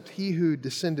except He who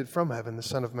descended from heaven, the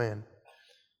Son of Man.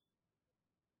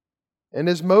 And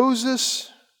as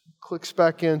Moses clicks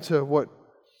back into what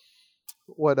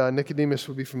Nicodemus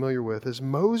would be familiar with, as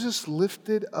Moses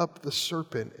lifted up the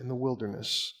serpent in the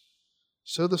wilderness,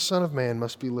 so the Son of Man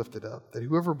must be lifted up, that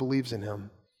whoever believes in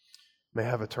Him may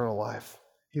have eternal life.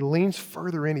 He leans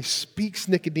further in. He speaks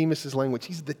Nicodemus' language.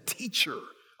 He's the teacher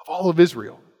of all of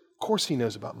Israel. Of course he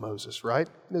knows about Moses, right?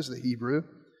 He knows the Hebrew.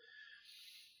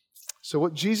 So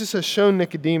what Jesus has shown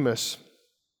Nicodemus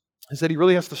is that he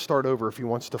really has to start over if he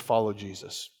wants to follow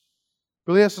Jesus.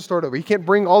 Really has to start over. He can't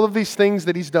bring all of these things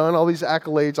that he's done, all these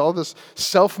accolades, all this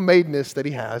self-madeness that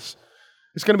he has.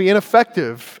 It's going to be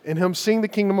ineffective in him seeing the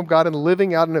kingdom of God and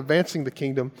living out and advancing the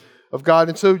kingdom of God.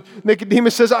 And so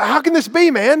Nicodemus says, how can this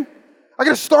be, man? I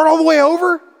got to start all the way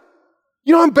over?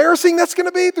 You know how embarrassing that's going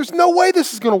to be? There's no way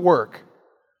this is going to work.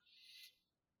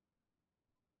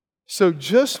 So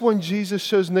just when Jesus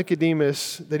shows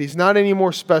Nicodemus that he's not any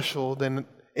more special than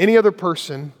any other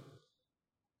person,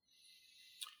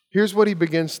 here's what he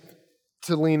begins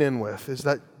to lean in with is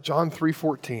that John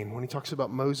 3:14, when he talks about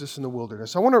Moses in the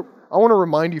wilderness. I want to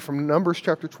remind you from Numbers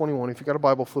chapter 21, if you've got a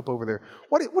Bible, flip over there.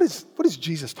 What is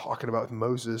Jesus talking about with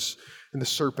Moses and the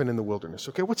serpent in the wilderness?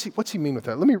 Okay, what's he mean with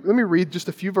that? Let me read just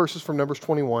a few verses from Numbers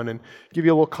 21 and give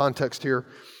you a little context here.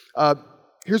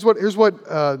 Here's what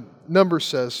Numbers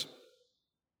says.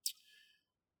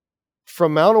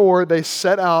 From Mount Or, they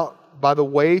set out by the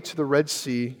way to the Red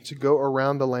Sea to go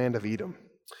around the land of Edom.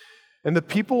 And the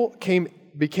people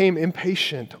became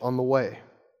impatient on the way.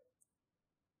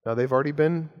 Now they've already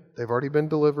been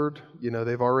delivered. You know,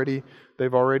 they've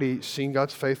already seen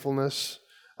God's faithfulness.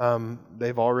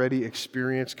 They've already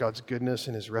experienced God's goodness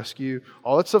and His rescue.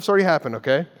 All that stuff's already happened.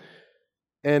 Okay,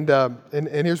 and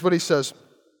here's what He says.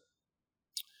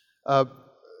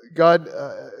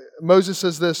 Moses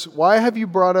says this, why have you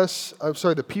brought us,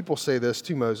 the people say this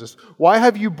to Moses, why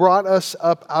have you brought us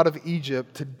up out of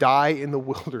Egypt to die in the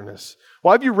wilderness?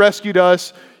 Why have you rescued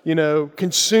us,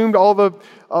 consumed all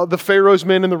the Pharaoh's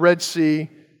men in the Red Sea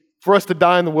for us to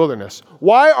die in the wilderness?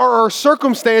 Why are our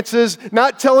circumstances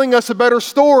not telling us a better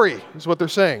story, is what they're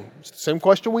saying. It's the same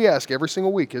question we ask every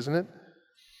single week, isn't it?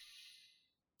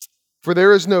 For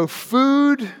there is no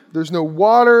food, there's no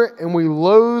water, and we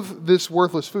loathe this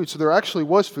worthless food. So there actually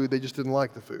was food, they just didn't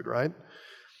like the food, right?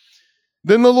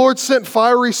 Then the Lord sent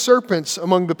fiery serpents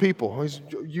among the people.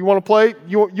 You want to play?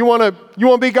 You want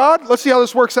to be God? Let's see how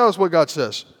this works out, is what God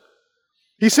says.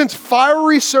 He sends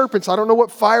fiery serpents. I don't know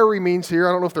what fiery means here.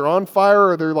 I don't know if they're on fire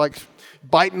or they're like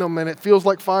biting them and it feels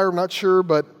like fire. I'm not sure,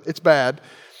 but it's bad.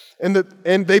 And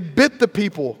they bit the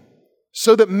people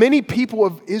so that many people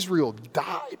of Israel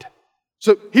died.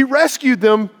 So He rescued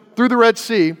them through the Red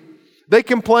Sea. They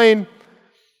complained.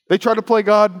 They tried to play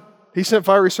God. He sent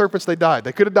fiery serpents. They died.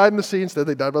 They could have died in the sea. Instead,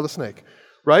 they died by the snake.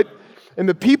 Right? And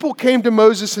the people came to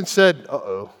Moses and said,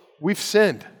 we've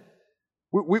sinned.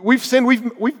 We've sinned.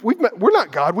 We're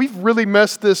not God. We've really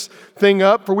messed this thing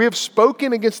up. For we have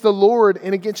spoken against the Lord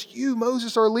and against you,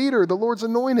 Moses, our leader, the Lord's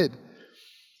anointed.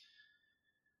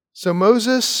 So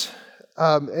Moses,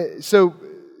 so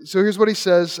here's what he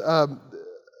says.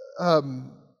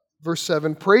 Verse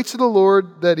 7, pray to the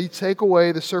Lord that He take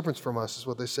away the serpents from us, is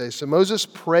what they say. So Moses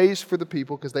prays for the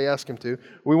people because they ask him to.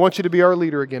 We want you to be our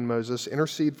leader again, Moses.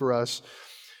 Intercede for us.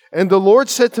 And the Lord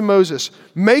said to Moses,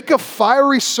 make a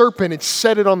fiery serpent and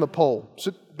set it on the pole.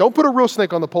 So don't put a real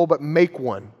snake on the pole, but make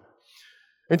one.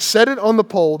 And set it on the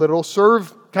pole that it'll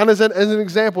serve kind of as an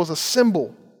example, as a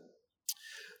symbol.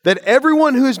 That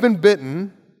everyone who has been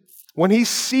bitten, when he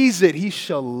sees it, he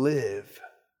shall live.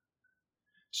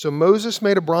 So Moses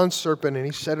made a bronze serpent and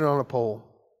he set it on a pole.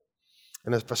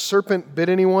 And if a serpent bit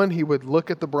anyone, he would look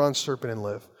at the bronze serpent and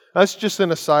live. That's just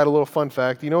an aside, a little fun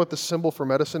fact. You know what the symbol for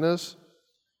medicine is?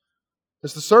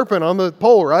 It's the serpent on the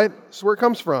pole, right? That's where it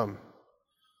comes from.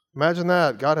 Imagine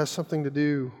that. God has something to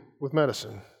do with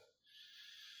medicine.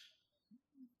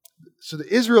 So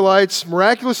the Israelites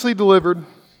miraculously delivered.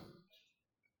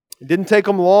 It didn't take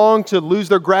them long to lose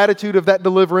their gratitude of that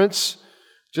deliverance.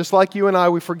 Just like you and I,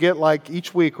 we forget like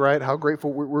each week, right? How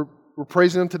grateful we're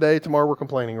praising Him today. Tomorrow we're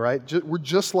complaining, right? We're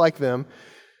just like them.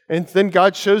 And then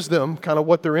God shows them kind of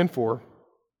what they're in for.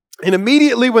 And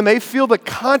immediately when they feel the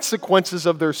consequences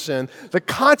of their sin, the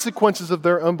consequences of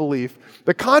their unbelief,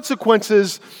 the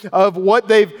consequences of what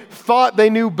they've thought they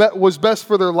knew was best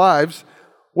for their lives,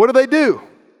 what do?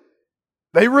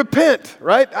 They repent,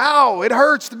 right? Ow, it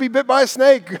hurts to be bit by a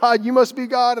snake. God, you must be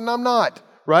God and I'm not,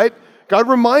 right? God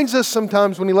reminds us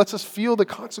sometimes when He lets us feel the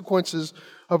consequences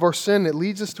of our sin. It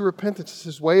leads us to repentance. It's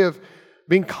His way of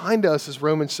being kind to us, as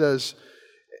Romans says.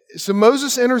 So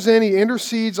Moses enters in. He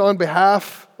intercedes on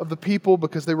behalf of the people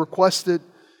because they request it.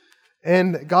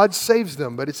 And God saves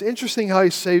them. But it's interesting how He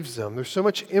saves them. There's so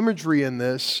much imagery in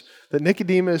this that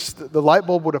Nicodemus, the light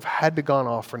bulb would have had to gone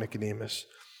off for Nicodemus.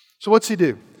 So what's he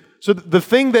do? So the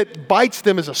thing that bites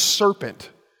them is a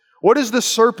serpent. What is the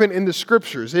serpent in the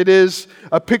Scriptures? It is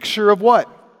a picture of what?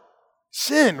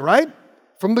 Sin, right?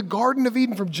 From the Garden of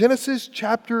Eden, from Genesis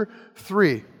chapter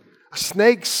 3.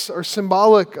 Snakes are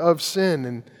symbolic of sin,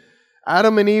 and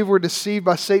Adam and Eve were deceived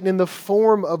by Satan in the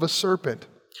form of a serpent.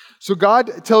 So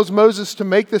God tells Moses to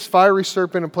make this fiery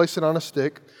serpent and place it on a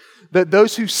stick, that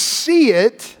those who see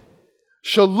it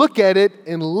shall look at it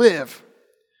and live.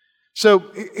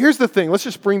 So here's the thing. Let's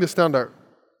just bring this down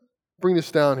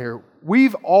here.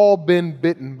 We've all been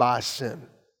bitten by sin.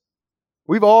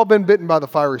 We've all been bitten by the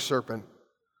fiery serpent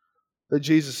that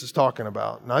Jesus is talking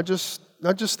about. Not just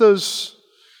those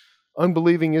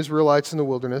unbelieving Israelites in the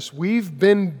wilderness. We've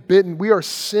been bitten. We are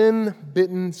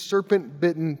sin-bitten,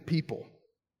 serpent-bitten people.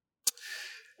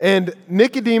 And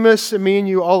Nicodemus and me and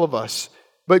you, all of us.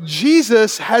 But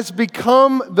Jesus has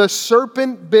become the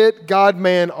serpent-bit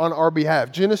God-man on our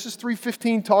behalf. Genesis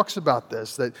 3:15 talks about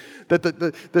this, that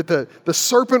the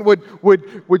serpent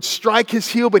would strike his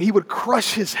heel, but he would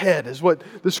crush his head, is what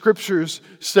the scriptures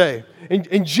say.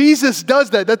 And Jesus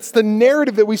does that. That's the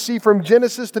narrative that we see from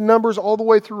Genesis to Numbers all the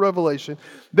way through Revelation,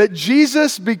 that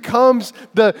Jesus becomes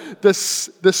the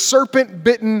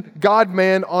serpent-bitten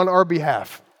God-man on our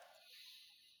behalf.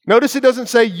 Notice it doesn't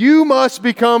say, you must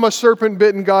become a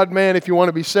serpent-bitten God-man if you want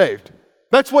to be saved.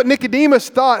 That's what Nicodemus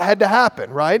thought had to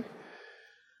happen, right?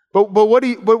 But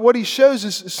what he shows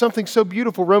is something so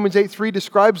beautiful. Romans 8:3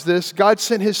 describes this. God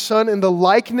sent His Son in the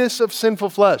likeness of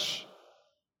sinful flesh.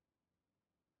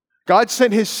 God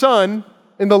sent His Son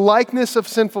in the likeness of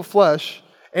sinful flesh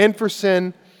and for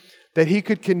sin, that He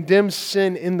could condemn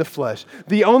sin in the flesh.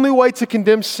 The only way to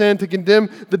condemn sin, to condemn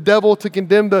the devil, to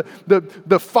condemn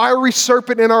the fiery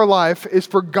serpent in our life is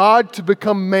for God to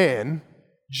become man,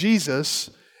 Jesus,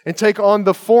 and take on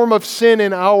the form of sin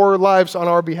in our lives on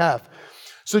our behalf.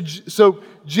 So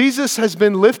Jesus has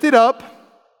been lifted up.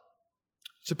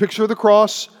 It's a picture of the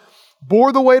cross,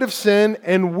 bore the weight of sin,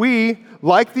 and we,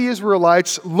 like the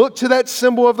Israelites, look to that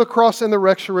symbol of the cross and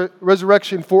the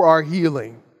resurrection for our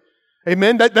healing.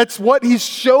 Amen? That's what He's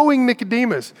showing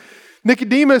Nicodemus.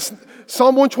 Nicodemus,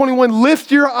 Psalm 121, lift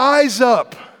your eyes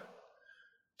up.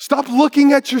 Stop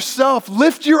looking at yourself.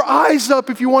 Lift your eyes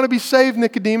up if you want to be saved,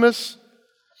 Nicodemus.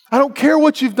 I don't care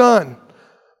what you've done.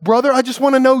 Brother, I just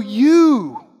want to know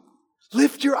you.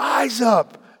 Lift your eyes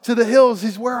up to the hills.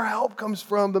 He's where our help comes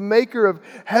from, the maker of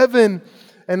heaven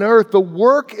and earth. The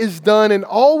work is done, and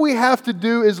all we have to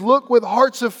do is look with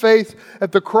hearts of faith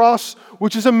at the cross,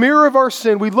 which is a mirror of our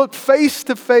sin. We look face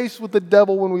to face with the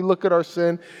devil when we look at our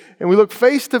sin, and we look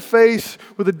face to face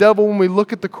with the devil when we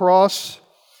look at the cross.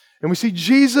 And we see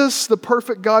Jesus, the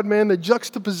perfect God-man, the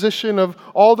juxtaposition of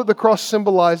all that the cross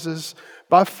symbolizes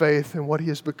by faith and what He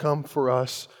has become for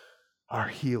us, our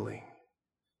healing.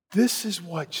 This is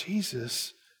what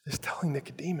Jesus is telling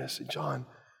Nicodemus in John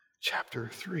chapter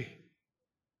 3.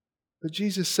 But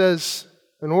Jesus says,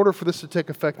 in order for this to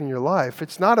take effect in your life,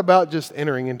 it's not about just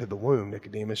entering into the womb,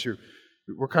 Nicodemus.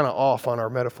 We're kind of off on our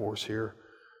metaphors here.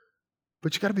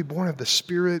 But you got to be born of the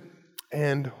Spirit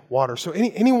and water. So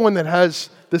anyone that has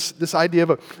this idea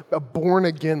of a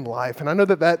born-again life, and I know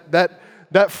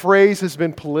that phrase has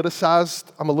been politicized.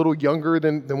 I'm a little younger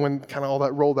than when kind of all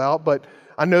that rolled out, but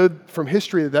I know from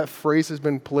history that phrase has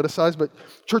been politicized, but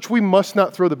church, we must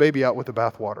not throw the baby out with the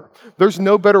bathwater. There's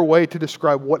no better way to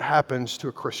describe what happens to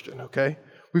a Christian, okay?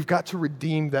 We've got to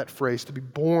redeem that phrase, to be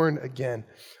born again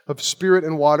of spirit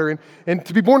and water. And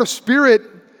to be born of spirit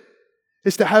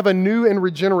is to have a new and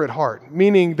regenerate heart,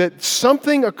 meaning that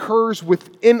something occurs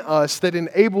within us that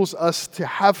enables us to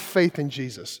have faith in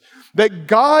Jesus. That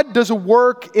God does a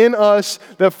work in us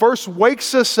that first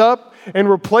wakes us up and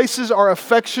replaces our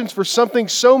affections for something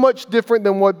so much different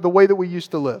than the way that we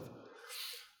used to live.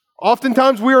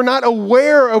 Oftentimes we are not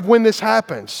aware of when this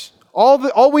happens.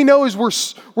 All we know is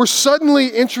we're suddenly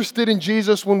interested in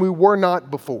Jesus when we were not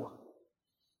before.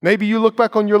 Maybe you look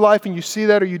back on your life and you see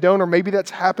that, or you don't, or maybe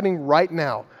that's happening right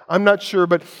now. I'm not sure,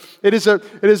 but it is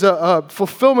a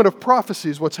fulfillment of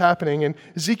prophecies, what's happening. And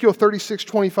Ezekiel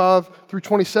 36:25 through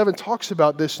 27 talks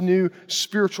about this new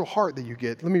spiritual heart that you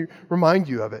get. Let me remind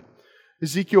you of it.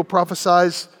 Ezekiel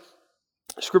prophesies,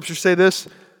 scriptures say this,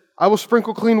 I will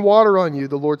sprinkle clean water on you,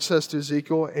 the Lord says to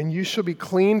Ezekiel, and you shall be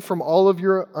clean from all of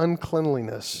your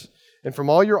uncleanliness, and from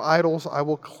all your idols I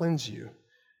will cleanse you.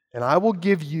 And I will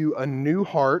give you a new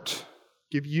heart,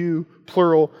 give you,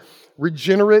 plural,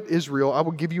 regenerate Israel, I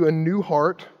will give you a new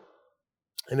heart,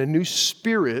 and a new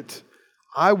spirit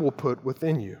I will put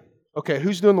within you. Okay,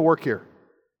 who's doing the work here?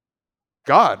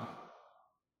 God.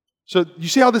 So you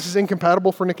see how this is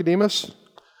incompatible for Nicodemus?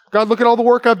 God, look at all the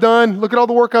work I've done. Look at all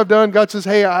the work I've done. God says,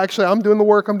 hey, I'm doing the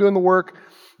work.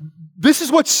 This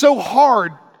is what's so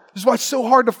hard. This is why it's so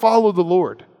hard to follow the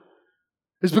Lord.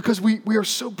 Is because we are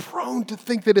so prone to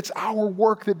think that it's our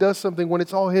work that does something when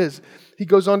it's all His. He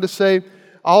goes on to say,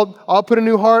 I'll put a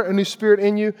new heart, a new spirit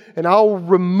in you, and I'll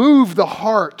remove the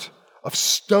heart of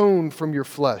stone from your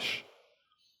flesh.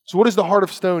 So what is the heart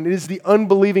of stone? It is the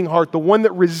unbelieving heart, the one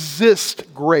that resists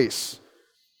grace.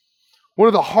 One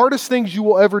of the hardest things you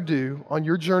will ever do on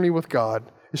your journey with God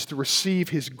is to receive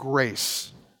His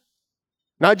grace.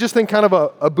 Not just in kind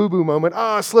of a boo-boo moment,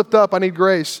 I slipped up, I need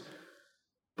grace,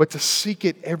 but to seek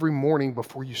it every morning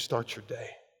before you start your day.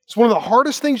 It's one of the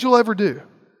hardest things you'll ever do.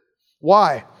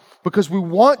 Why? Because we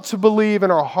want to believe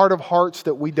in our heart of hearts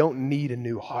that we don't need a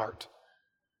new heart.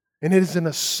 And it is an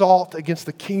assault against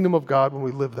the kingdom of God when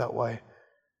we live that way.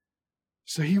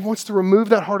 So he wants to remove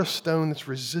that heart of stone that's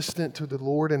resistant to the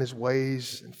Lord and his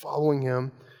ways and following him.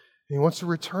 And he wants to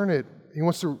return it. He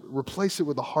wants to replace it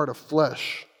with a heart of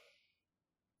flesh.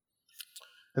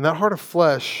 And that heart of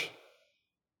flesh,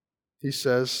 he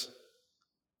says,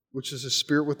 which is a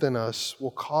spirit within us,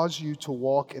 will cause you to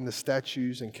walk in the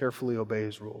statutes and carefully obey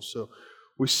his rules. So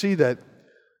we see that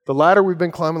the ladder we've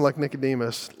been climbing like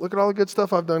Nicodemus, look at all the good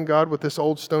stuff I've done, God, with this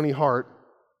old stony heart,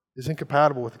 is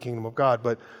incompatible with the kingdom of God.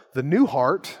 But the new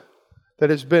heart that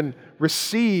has been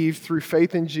received through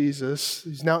faith in Jesus,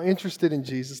 who's now interested in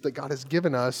Jesus, that God has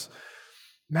given us,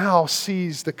 now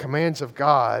sees the commands of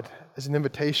God as an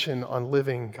invitation on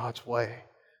living God's way,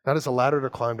 not as a ladder to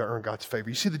climb to earn God's favor.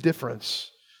 You see the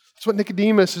difference? That's what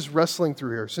Nicodemus is wrestling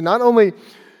through here. So not only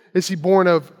is he born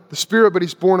of the Spirit, but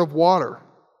he's born of water.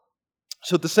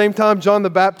 So at the same time, John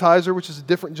the Baptizer, which is a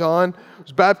different John,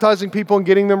 was baptizing people and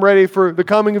getting them ready for the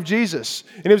coming of Jesus.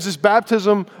 And it was this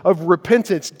baptism of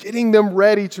repentance, getting them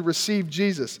ready to receive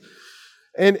Jesus.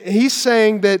 And he's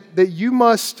saying that you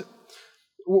must,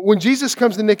 when Jesus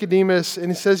comes to Nicodemus and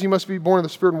he says you must be born of the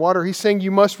Spirit and water, he's saying you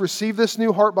must receive this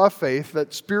new heart by faith,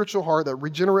 that spiritual heart, that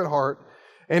regenerate heart.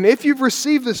 And if you've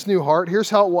received this new heart, here's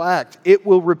how it will act. It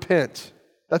will repent.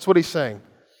 That's what he's saying.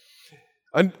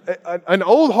 An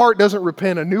old heart doesn't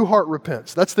repent, a new heart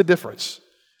repents. That's the difference.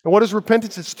 And what is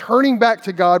repentance? It's turning back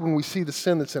to God when we see the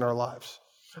sin that's in our lives.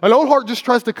 An old heart just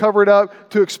tries to cover it up,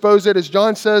 to expose it. As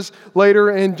John says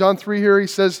later in John 3 here, he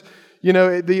says, you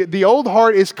know, the old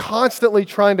heart is constantly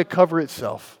trying to cover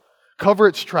itself, cover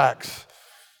its tracks.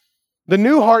 The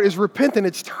new heart is repentant.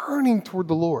 It's turning toward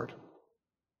the Lord.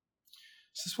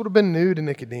 This would have been new to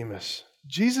Nicodemus.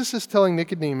 Jesus is telling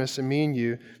Nicodemus and me and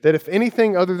you that if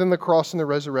anything other than the cross and the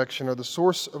resurrection are the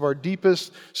source of our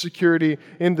deepest security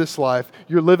in this life,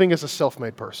 you're living as a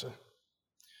self-made person.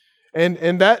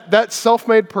 And that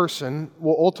self-made person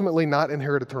will ultimately not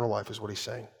inherit eternal life, is what he's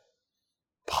saying.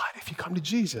 But if you come to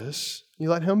Jesus, you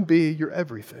let him be your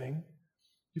everything,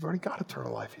 you've already got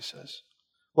eternal life, he says.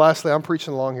 Lastly, I'm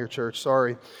preaching along here, church,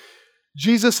 sorry.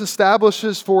 Jesus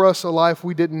establishes for us a life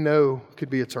we didn't know could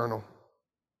be eternal.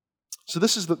 So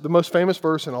this is the most famous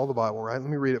verse in all the Bible, right? Let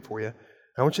me read it for you.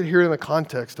 I want you to hear it in the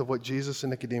context of what Jesus and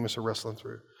Nicodemus are wrestling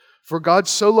through. For God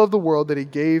so loved the world that he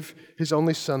gave his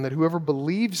only Son, that whoever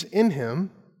believes in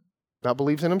him, not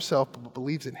believes in himself, but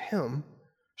believes in him,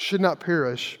 should not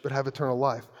perish, but have eternal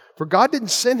life. For God didn't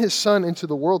send his Son into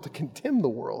the world to condemn the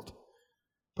world,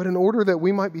 but in order that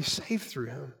we might be saved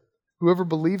through him. Whoever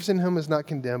believes in him is not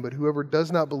condemned, but whoever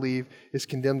does not believe is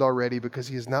condemned already, because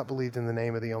he has not believed in the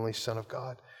name of the only Son of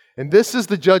God. And this is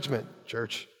the judgment,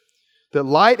 church, that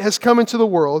light has come into the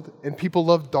world, and people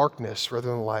love darkness rather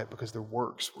than light because their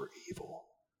works were evil.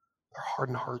 Their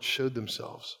hardened hearts showed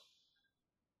themselves.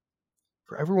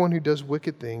 For everyone who does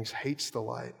wicked things hates the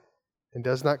light and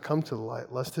does not come to the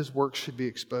light, lest his works should be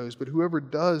exposed. But whoever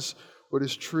does what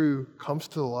is true comes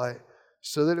to the light,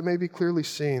 so that it may be clearly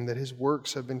seen that his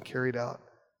works have been carried out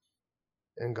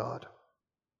in God.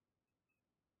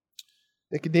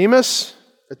 Nicodemus,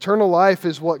 eternal life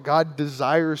is what God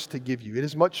desires to give you. It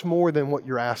is much more than what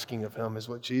you're asking of him, is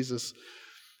what Jesus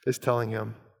is telling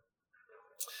him.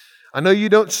 I know you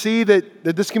don't see that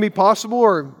this can be possible,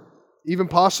 or even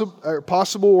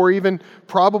possible or even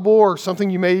probable, or something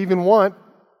you may even want,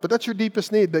 but that's your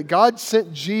deepest need, that God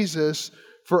sent Jesus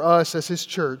for us as his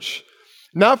church,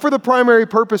 not for the primary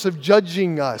purpose of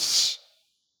judging us,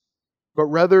 but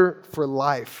rather for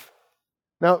life.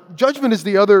 Now, judgment is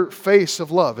the other face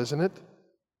of love, isn't it?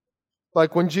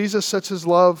 Like when Jesus sets his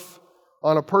love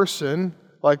on a person,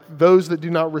 like those that do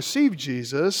not receive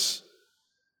Jesus,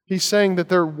 he's saying that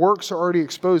their works are already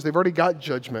exposed. They've already got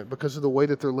judgment because of the way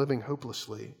that they're living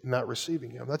hopelessly and not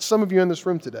receiving him. That's some of you in this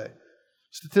room today.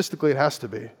 Statistically, it has to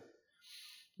be.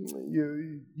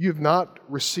 You've not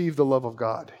received the love of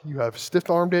God. You have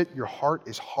stiff-armed it. Your heart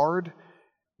is hard.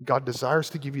 God desires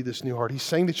to give you this new heart. He's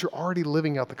saying that you're already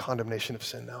living out the condemnation of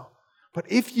sin now. But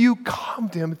if you come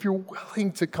to him, if you're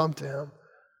willing to come to him,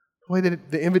 the way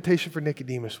that the invitation for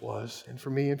Nicodemus was, and for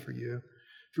me and for you,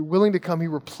 if you're willing to come, he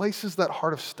replaces that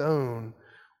heart of stone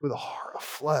with a heart of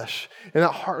flesh. And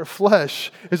that heart of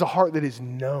flesh is a heart that is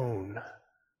known.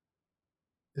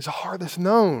 It's a heart that's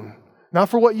known. Not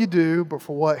for what you do, but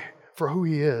for who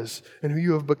he is and who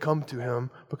you have become to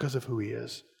him because of who he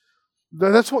is.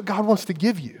 That's what God wants to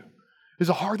give you, is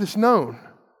a heart that's known.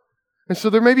 And so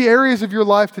there may be areas of your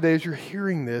life today as you're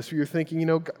hearing this where you're thinking,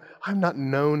 I'm not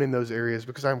known in those areas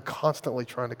because I'm constantly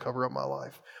trying to cover up my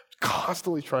life,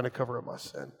 constantly trying to cover up my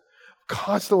sin,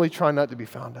 constantly trying not to be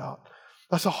found out.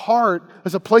 That's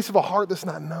a place of a heart that's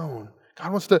not known.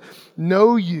 God wants to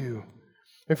know you.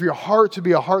 And for your heart to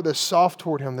be a heart that's soft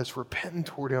toward Him, that's repentant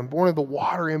toward Him, born of the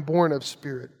water and born of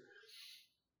Spirit.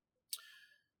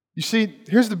 You see,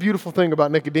 here's the beautiful thing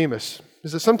about Nicodemus,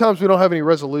 is that sometimes we don't have any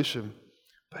resolution,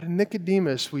 but in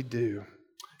Nicodemus we do.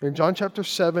 In John chapter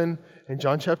 7 and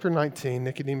John chapter 19,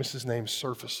 Nicodemus' name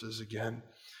surfaces again.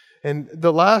 And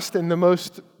the last and the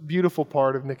most beautiful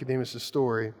part of Nicodemus'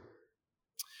 story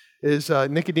is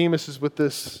Nicodemus is with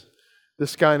this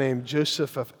guy named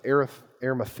Joseph of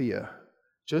Arimathea.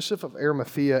 Joseph of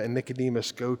Arimathea and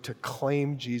Nicodemus go to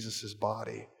claim Jesus'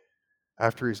 body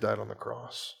after he's died on the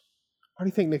cross. Why do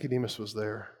you think Nicodemus was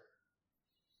there?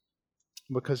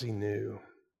 Because he knew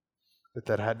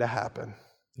that had to happen.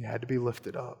 He had to be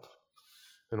lifted up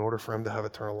in order for him to have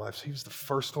eternal life. So he was the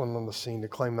first one on the scene to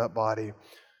claim that body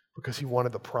because he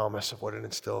wanted the promise of what it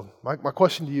instilled. My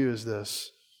question to you is this.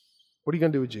 What are you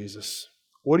going to do with Jesus?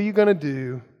 What are you going to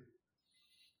do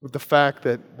with the fact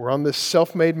that we're on this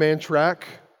self-made man track,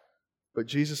 but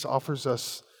Jesus offers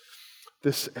us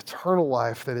this eternal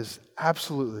life that is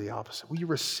absolutely the opposite? Will you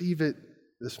receive it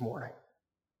this morning?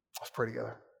 Let's pray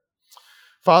together.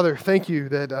 Father, thank you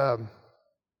that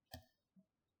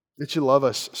you love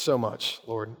us so much,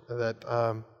 Lord,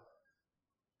 that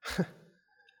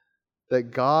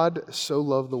that God so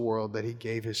loved the world that He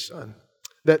gave His Son.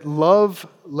 That love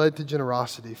led to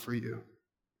generosity for you.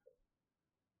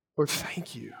 Lord,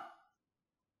 thank you.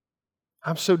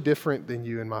 I'm so different than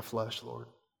you in my flesh, Lord.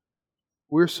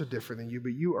 We're so different than you,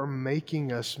 but you are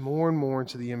making us more and more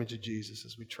into the image of Jesus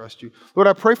as we trust you. Lord,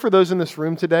 I pray for those in this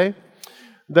room today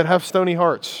that have stony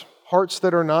hearts, hearts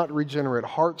that are not regenerate,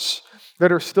 hearts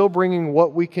that are still bringing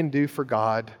what we can do for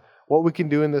God, what we can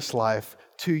do in this life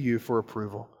to you for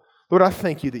approval. Lord, I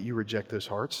thank you that you reject those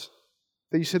hearts,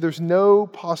 that you said there's no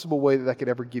possible way that could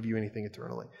ever give you anything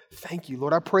eternally. Thank you,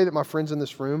 Lord. I pray that my friends in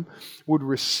this room would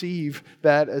receive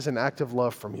that as an act of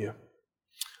love from you.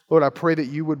 Lord, I pray that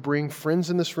you would bring friends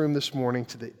in this room this morning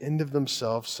to the end of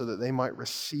themselves so that they might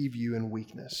receive you in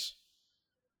weakness.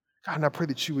 God, and I pray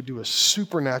that you would do a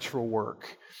supernatural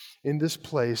work in this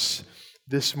place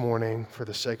this morning for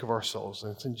the sake of our souls.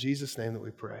 And it's in Jesus' name that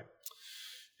we pray.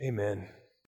 Amen.